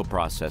special mental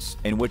process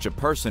in which a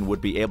person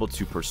would be able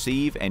to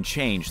perceive and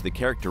change the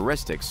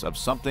characteristics of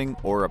something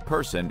or a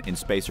person in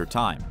space or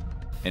time.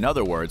 In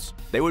other words,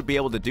 they would be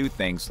able to do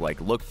things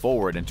like look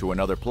forward into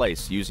another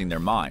place using their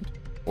mind,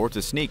 or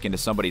to sneak into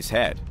somebody's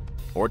head,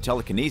 or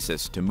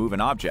telekinesis to move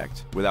an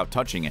object without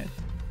touching it.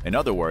 In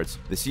other words,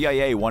 the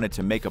CIA wanted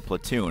to make a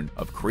platoon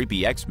of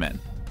creepy X-Men.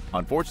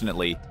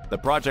 Unfortunately, the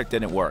project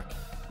didn't work.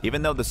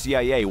 Even though the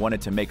CIA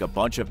wanted to make a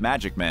bunch of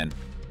magic men,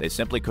 they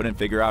simply couldn't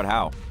figure out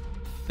how.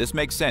 This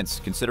makes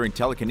sense considering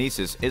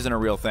telekinesis isn't a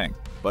real thing,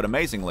 but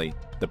amazingly,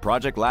 the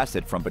project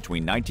lasted from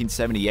between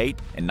 1978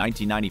 and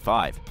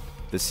 1995.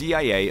 The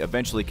CIA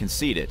eventually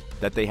conceded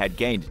that they had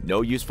gained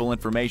no useful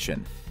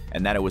information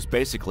and that it was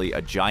basically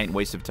a giant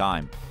waste of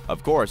time.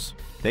 Of course,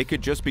 they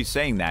could just be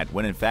saying that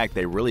when in fact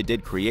they really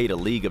did create a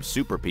league of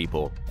super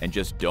people and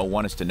just don't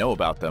want us to know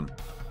about them.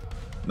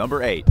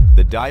 Number 8.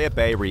 The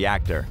Diabet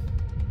Reactor.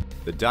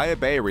 The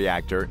Diabet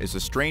Reactor is a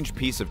strange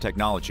piece of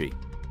technology.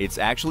 It's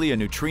actually a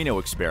neutrino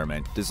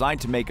experiment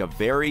designed to make a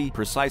very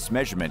precise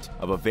measurement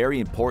of a very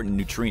important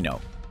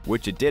neutrino,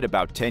 which it did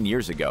about 10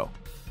 years ago.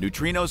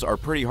 Neutrinos are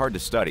pretty hard to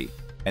study,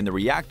 and the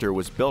reactor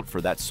was built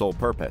for that sole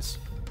purpose.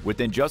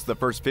 Within just the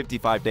first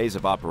 55 days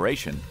of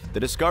operation, the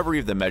discovery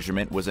of the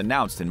measurement was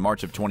announced in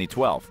March of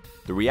 2012.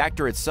 The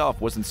reactor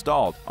itself was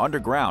installed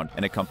underground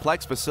in a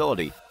complex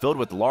facility filled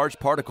with large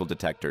particle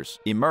detectors,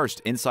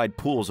 immersed inside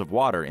pools of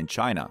water in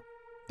China.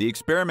 The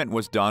experiment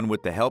was done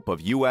with the help of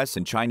US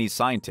and Chinese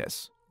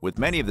scientists, with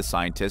many of the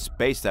scientists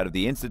based out of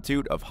the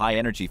Institute of High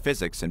Energy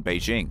Physics in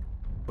Beijing.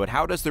 But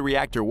how does the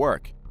reactor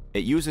work?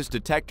 It uses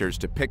detectors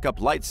to pick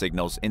up light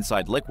signals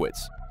inside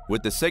liquids,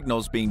 with the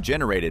signals being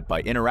generated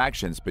by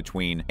interactions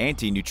between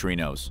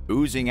antineutrinos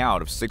oozing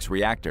out of 6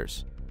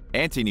 reactors.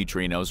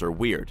 Antineutrinos are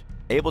weird,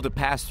 able to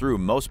pass through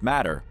most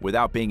matter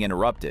without being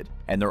interrupted,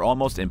 and they're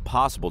almost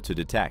impossible to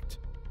detect.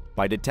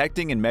 By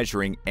detecting and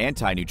measuring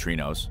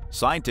antineutrinos,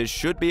 scientists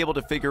should be able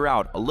to figure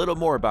out a little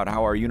more about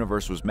how our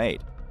universe was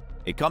made.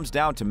 It comes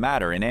down to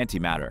matter and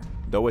antimatter,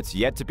 though it's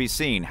yet to be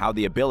seen how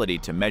the ability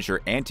to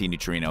measure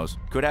antineutrinos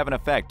could have an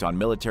effect on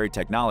military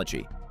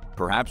technology.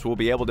 Perhaps we'll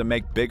be able to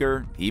make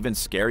bigger, even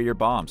scarier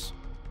bombs.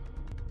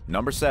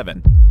 Number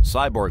 7.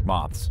 Cyborg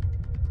moths.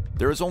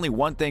 There is only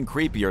one thing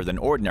creepier than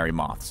ordinary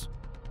moths: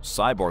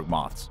 cyborg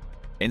moths.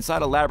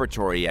 Inside a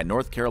laboratory at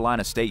North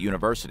Carolina State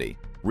University,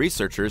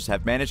 researchers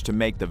have managed to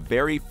make the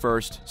very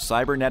first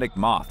cybernetic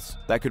moths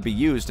that could be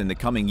used in the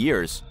coming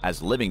years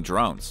as living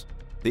drones.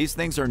 These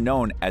things are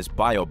known as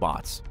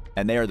biobots,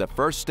 and they are the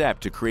first step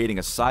to creating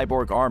a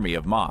cyborg army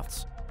of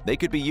moths. They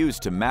could be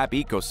used to map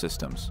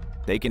ecosystems.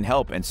 They can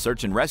help in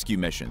search and rescue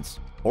missions,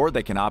 or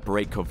they can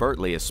operate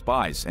covertly as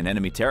spies in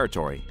enemy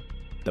territory.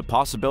 The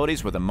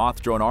possibilities with a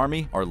moth drone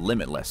army are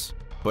limitless.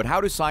 But how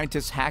do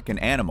scientists hack an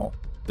animal?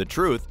 The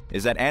truth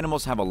is that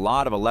animals have a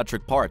lot of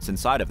electric parts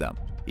inside of them,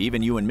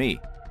 even you and me.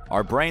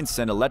 Our brains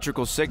send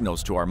electrical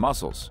signals to our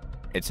muscles.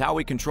 It's how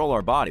we control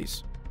our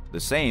bodies. The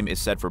same is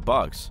said for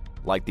bugs,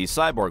 like these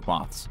cyborg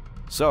moths.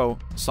 So,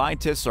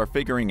 scientists are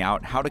figuring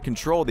out how to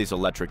control these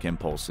electric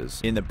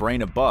impulses in the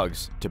brain of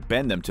bugs to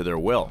bend them to their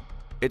will.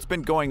 It's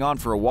been going on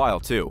for a while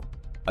too.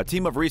 A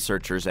team of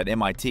researchers at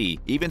MIT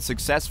even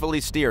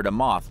successfully steered a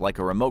moth like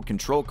a remote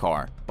control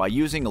car by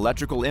using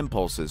electrical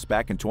impulses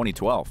back in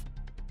 2012.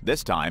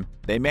 This time,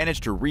 they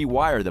managed to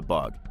rewire the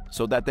bug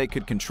so that they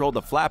could control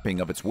the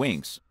flapping of its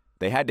wings.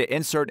 They had to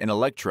insert an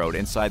electrode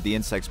inside the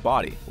insect's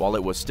body while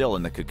it was still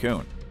in the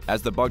cocoon.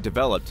 As the bug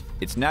developed,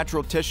 its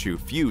natural tissue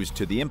fused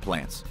to the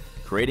implants,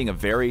 creating a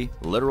very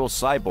literal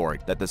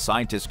cyborg that the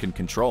scientists can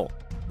control.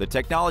 The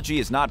technology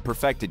is not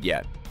perfected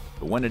yet,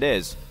 but when it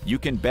is, you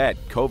can bet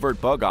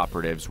covert bug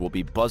operatives will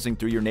be buzzing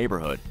through your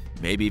neighborhood,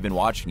 maybe even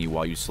watching you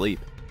while you sleep.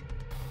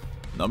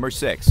 Number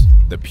 6.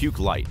 The puke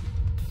light.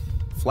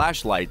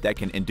 Flashlight that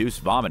can induce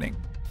vomiting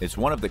is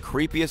one of the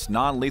creepiest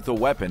non-lethal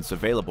weapons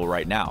available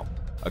right now.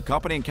 A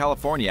company in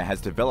California has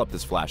developed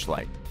this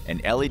flashlight, an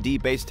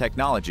LED-based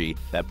technology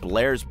that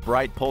blares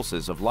bright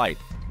pulses of light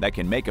that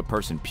can make a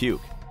person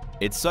puke.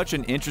 It's such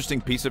an interesting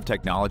piece of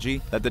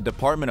technology that the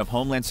Department of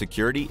Homeland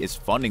Security is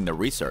funding the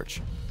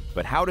research.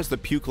 But how does the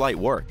puke light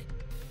work?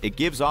 It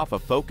gives off a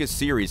focused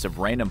series of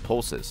random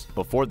pulses.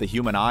 Before the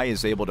human eye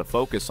is able to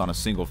focus on a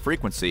single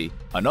frequency,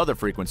 another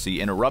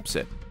frequency interrupts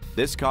it.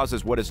 This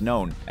causes what is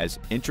known as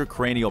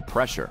intracranial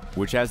pressure,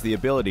 which has the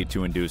ability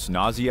to induce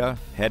nausea,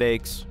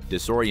 headaches,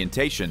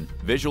 disorientation,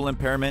 visual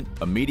impairment,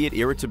 immediate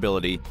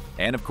irritability,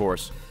 and of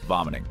course,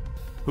 vomiting.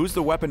 Who's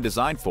the weapon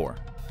designed for?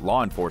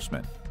 Law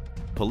enforcement.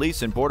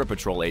 Police and Border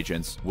Patrol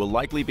agents will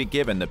likely be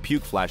given the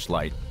puke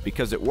flashlight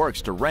because it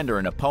works to render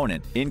an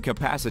opponent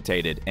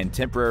incapacitated and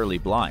temporarily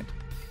blind.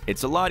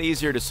 It's a lot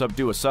easier to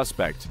subdue a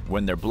suspect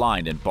when they're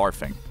blind and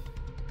barfing.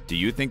 Do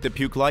you think the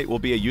puke light will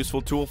be a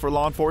useful tool for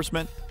law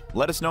enforcement?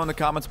 Let us know in the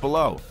comments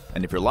below.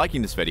 And if you're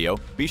liking this video,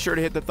 be sure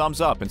to hit the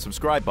thumbs up and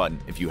subscribe button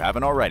if you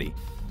haven't already.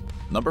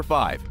 Number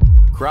 5.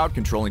 Crowd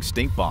controlling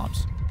stink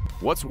bombs.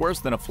 What's worse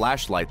than a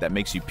flashlight that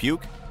makes you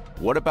puke?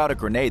 What about a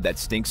grenade that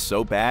stinks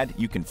so bad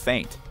you can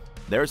faint?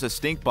 There's a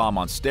stink bomb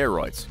on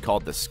steroids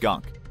called the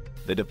skunk.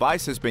 The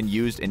device has been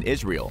used in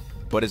Israel,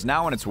 but is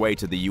now on its way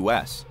to the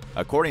US.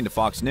 According to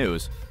Fox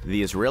News,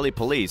 the Israeli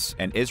police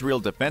and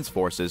Israel Defense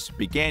Forces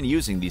began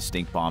using these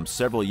stink bombs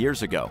several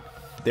years ago.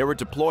 They were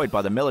deployed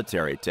by the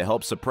military to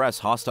help suppress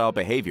hostile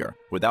behavior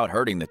without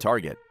hurting the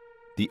target.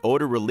 The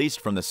odor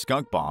released from the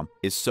skunk bomb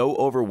is so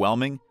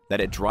overwhelming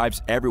that it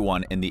drives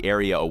everyone in the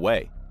area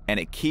away, and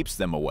it keeps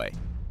them away.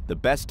 The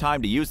best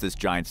time to use this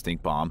giant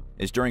stink bomb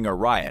is during a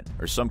riot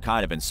or some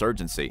kind of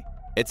insurgency.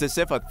 It's as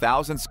if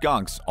 1,000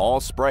 skunks all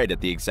sprayed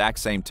at the exact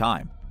same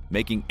time,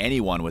 making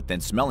anyone within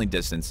smelling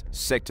distance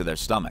sick to their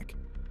stomach.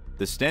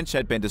 The stench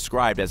had been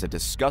described as a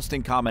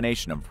disgusting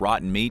combination of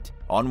rotten meat,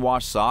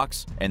 unwashed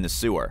socks, and the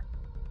sewer.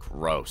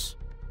 Gross.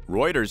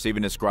 Reuters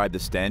even described the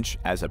stench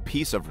as a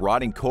piece of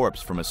rotting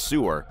corpse from a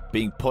sewer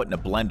being put in a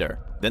blender,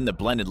 then the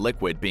blended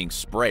liquid being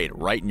sprayed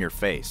right in your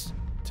face.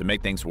 To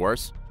make things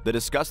worse, the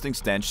disgusting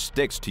stench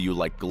sticks to you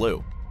like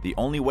glue. The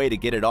only way to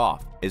get it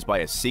off is by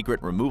a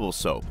secret removal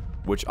soap,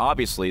 which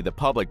obviously the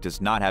public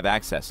does not have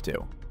access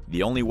to.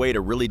 The only way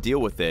to really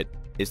deal with it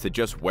is to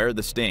just wear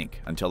the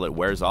stink until it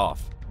wears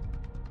off.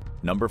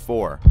 Number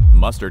 4.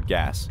 Mustard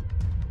gas.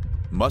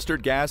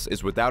 Mustard gas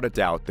is without a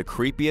doubt the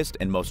creepiest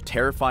and most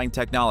terrifying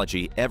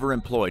technology ever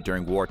employed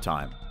during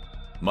wartime.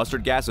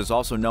 Mustard gas is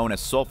also known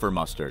as sulfur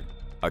mustard,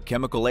 a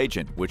chemical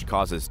agent which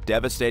causes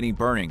devastating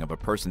burning of a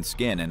person's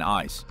skin and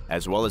eyes,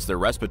 as well as their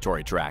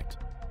respiratory tract.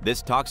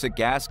 This toxic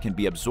gas can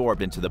be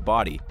absorbed into the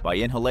body by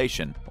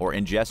inhalation or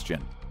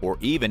ingestion, or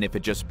even if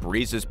it just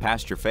breezes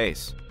past your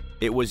face.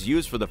 It was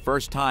used for the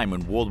first time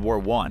in World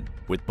War I,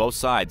 with both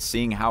sides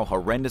seeing how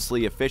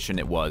horrendously efficient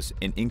it was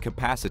in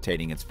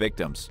incapacitating its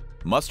victims.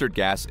 Mustard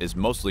gas is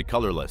mostly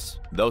colorless,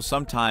 though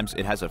sometimes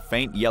it has a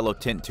faint yellow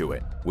tint to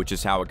it, which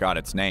is how it got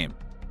its name.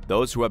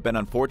 Those who have been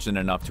unfortunate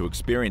enough to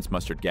experience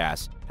mustard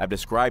gas have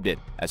described it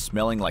as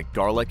smelling like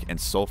garlic and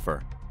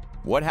sulfur.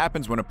 What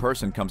happens when a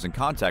person comes in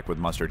contact with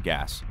mustard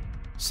gas?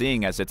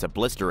 Seeing as it's a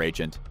blister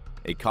agent,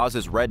 it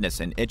causes redness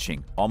and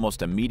itching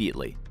almost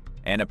immediately,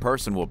 and a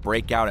person will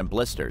break out in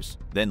blisters,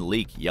 then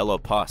leak yellow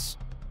pus.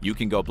 You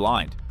can go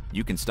blind,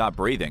 you can stop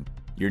breathing,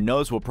 your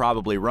nose will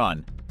probably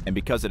run, and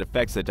because it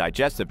affects the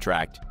digestive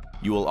tract,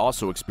 you will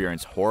also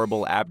experience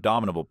horrible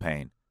abdominal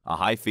pain, a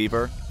high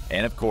fever,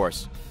 and of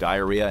course,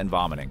 diarrhea and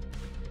vomiting.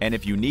 And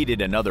if you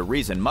needed another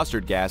reason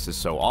mustard gas is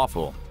so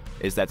awful,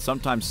 is that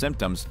sometimes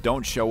symptoms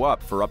don't show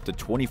up for up to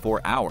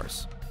 24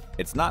 hours.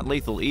 It's not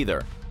lethal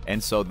either,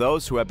 and so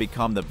those who have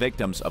become the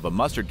victims of a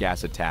mustard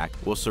gas attack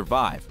will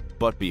survive,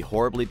 but be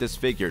horribly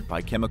disfigured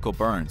by chemical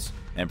burns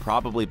and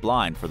probably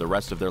blind for the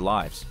rest of their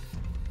lives.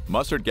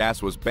 Mustard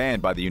gas was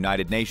banned by the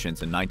United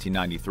Nations in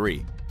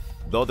 1993,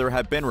 though there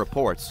have been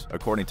reports,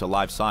 according to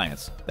Live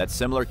Science, that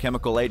similar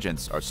chemical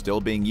agents are still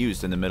being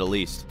used in the Middle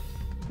East.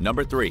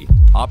 Number 3.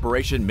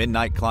 Operation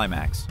Midnight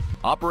Climax.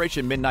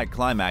 Operation Midnight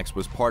Climax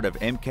was part of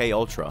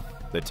MKUltra,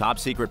 the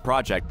top-secret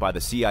project by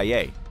the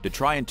CIA to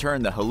try and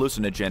turn the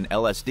hallucinogen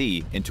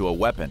LSD into a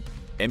weapon.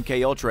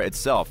 MKUltra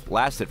itself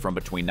lasted from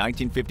between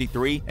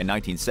 1953 and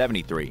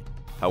 1973.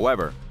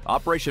 However,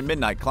 Operation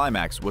Midnight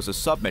Climax was a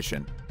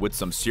submission with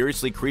some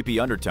seriously creepy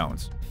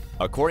undertones.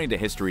 According to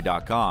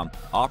History.com,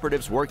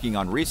 operatives working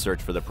on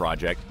research for the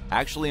project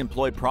actually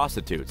employed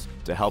prostitutes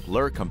to help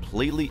lure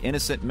completely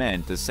innocent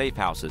men to safe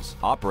houses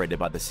operated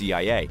by the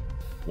CIA.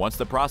 Once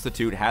the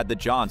prostitute had the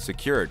John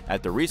secured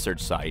at the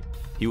research site,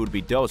 he would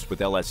be dosed with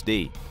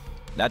LSD.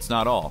 That's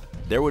not all.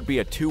 There would be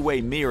a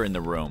two-way mirror in the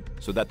room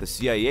so that the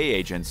CIA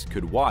agents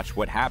could watch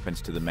what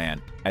happens to the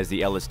man as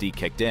the LSD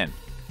kicked in.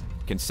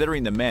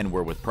 Considering the men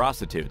were with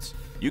prostitutes,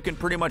 you can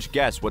pretty much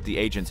guess what the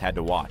agents had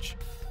to watch.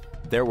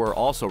 There were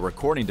also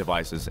recording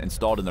devices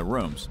installed in the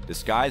rooms,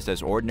 disguised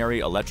as ordinary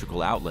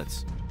electrical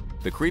outlets.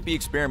 The creepy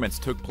experiments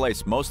took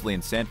place mostly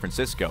in San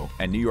Francisco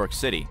and New York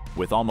City.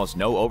 With almost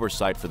no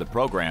oversight for the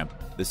program,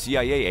 the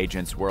CIA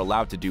agents were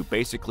allowed to do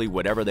basically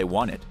whatever they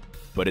wanted.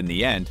 But in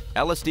the end,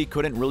 LSD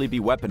couldn't really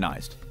be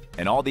weaponized,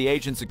 and all the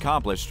agents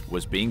accomplished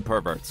was being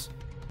perverts.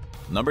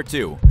 Number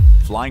 2.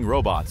 Flying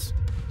robots.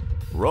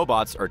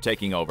 Robots are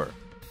taking over.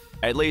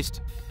 At least,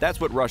 that's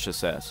what Russia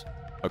says.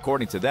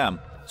 According to them,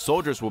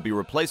 soldiers will be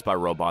replaced by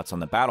robots on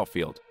the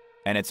battlefield,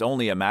 and it's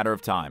only a matter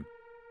of time.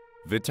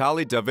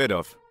 Vitaly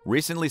Davidov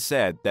recently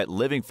said that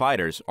living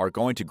fighters are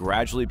going to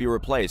gradually be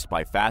replaced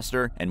by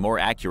faster and more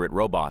accurate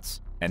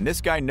robots. And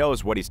this guy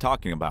knows what he's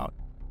talking about.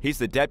 He's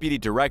the deputy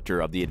director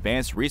of the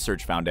Advanced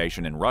Research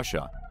Foundation in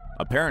Russia.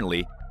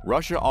 Apparently,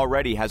 Russia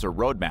already has a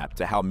roadmap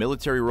to how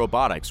military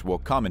robotics will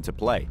come into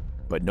play,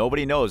 but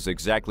nobody knows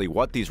exactly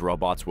what these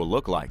robots will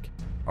look like.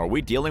 Are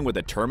we dealing with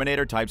a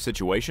Terminator-type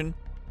situation?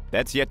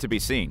 That's yet to be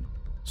seen.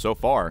 So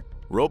far,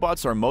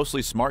 robots are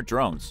mostly smart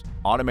drones,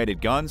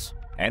 automated guns,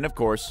 and of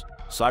course,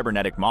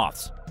 cybernetic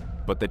moths.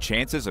 But the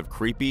chances of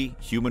creepy,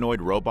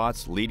 humanoid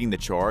robots leading the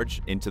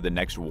charge into the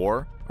next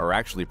war are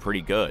actually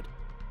pretty good.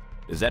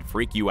 Does that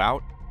freak you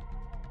out?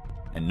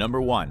 And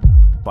number 1.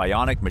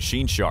 Bionic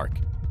Machine Shark.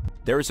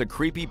 There is a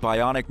creepy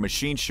bionic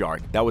machine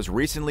shark that was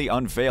recently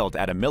unveiled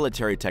at a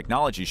military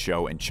technology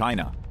show in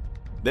China.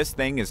 This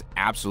thing is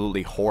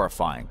absolutely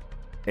horrifying.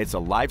 It's a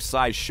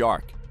life-size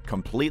shark,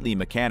 completely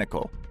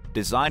mechanical,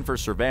 designed for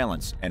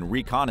surveillance and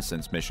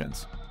reconnaissance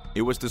missions.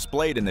 It was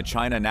displayed in the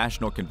China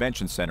National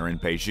Convention Center in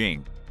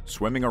Beijing,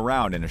 swimming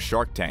around in a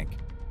shark tank.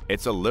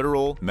 It's a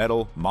literal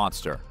metal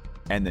monster.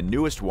 And the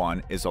newest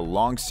one is a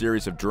long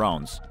series of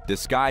drones,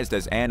 disguised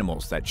as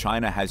animals that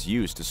China has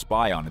used to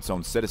spy on its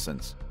own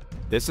citizens.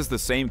 This is the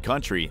same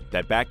country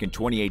that back in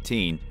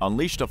 2018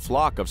 unleashed a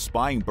flock of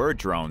spying bird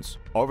drones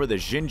over the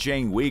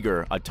Xinjiang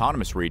Uyghur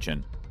Autonomous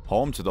Region,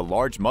 home to the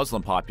large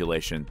Muslim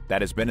population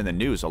that has been in the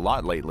news a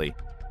lot lately.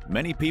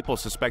 Many people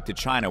suspected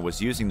China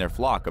was using their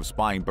flock of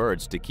spying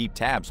birds to keep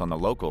tabs on the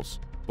locals.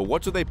 But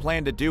what do they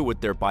plan to do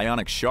with their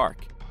bionic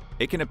shark?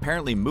 It can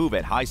apparently move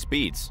at high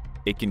speeds,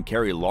 it can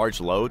carry large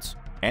loads,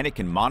 and it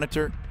can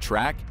monitor,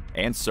 track,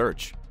 and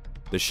search.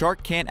 The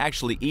shark can't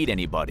actually eat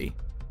anybody.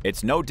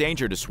 It's no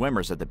danger to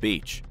swimmers at the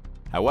beach.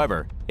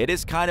 However, it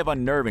is kind of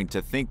unnerving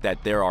to think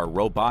that there are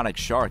robotic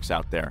sharks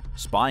out there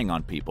spying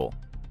on people.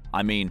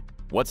 I mean,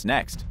 what's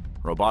next?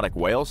 Robotic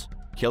whales?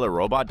 Killer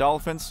robot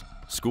dolphins?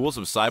 Schools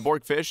of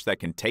cyborg fish that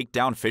can take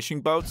down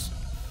fishing boats?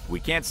 We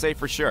can't say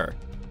for sure.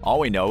 All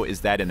we know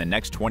is that in the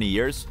next 20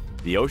 years,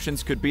 the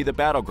oceans could be the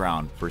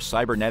battleground for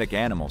cybernetic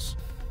animals.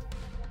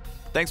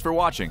 Thanks for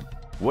watching.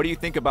 What do you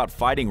think about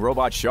fighting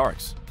robot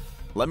sharks?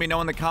 Let me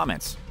know in the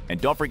comments,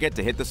 and don't forget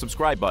to hit the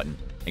subscribe button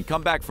and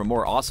come back for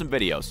more awesome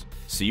videos.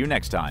 See you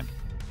next time.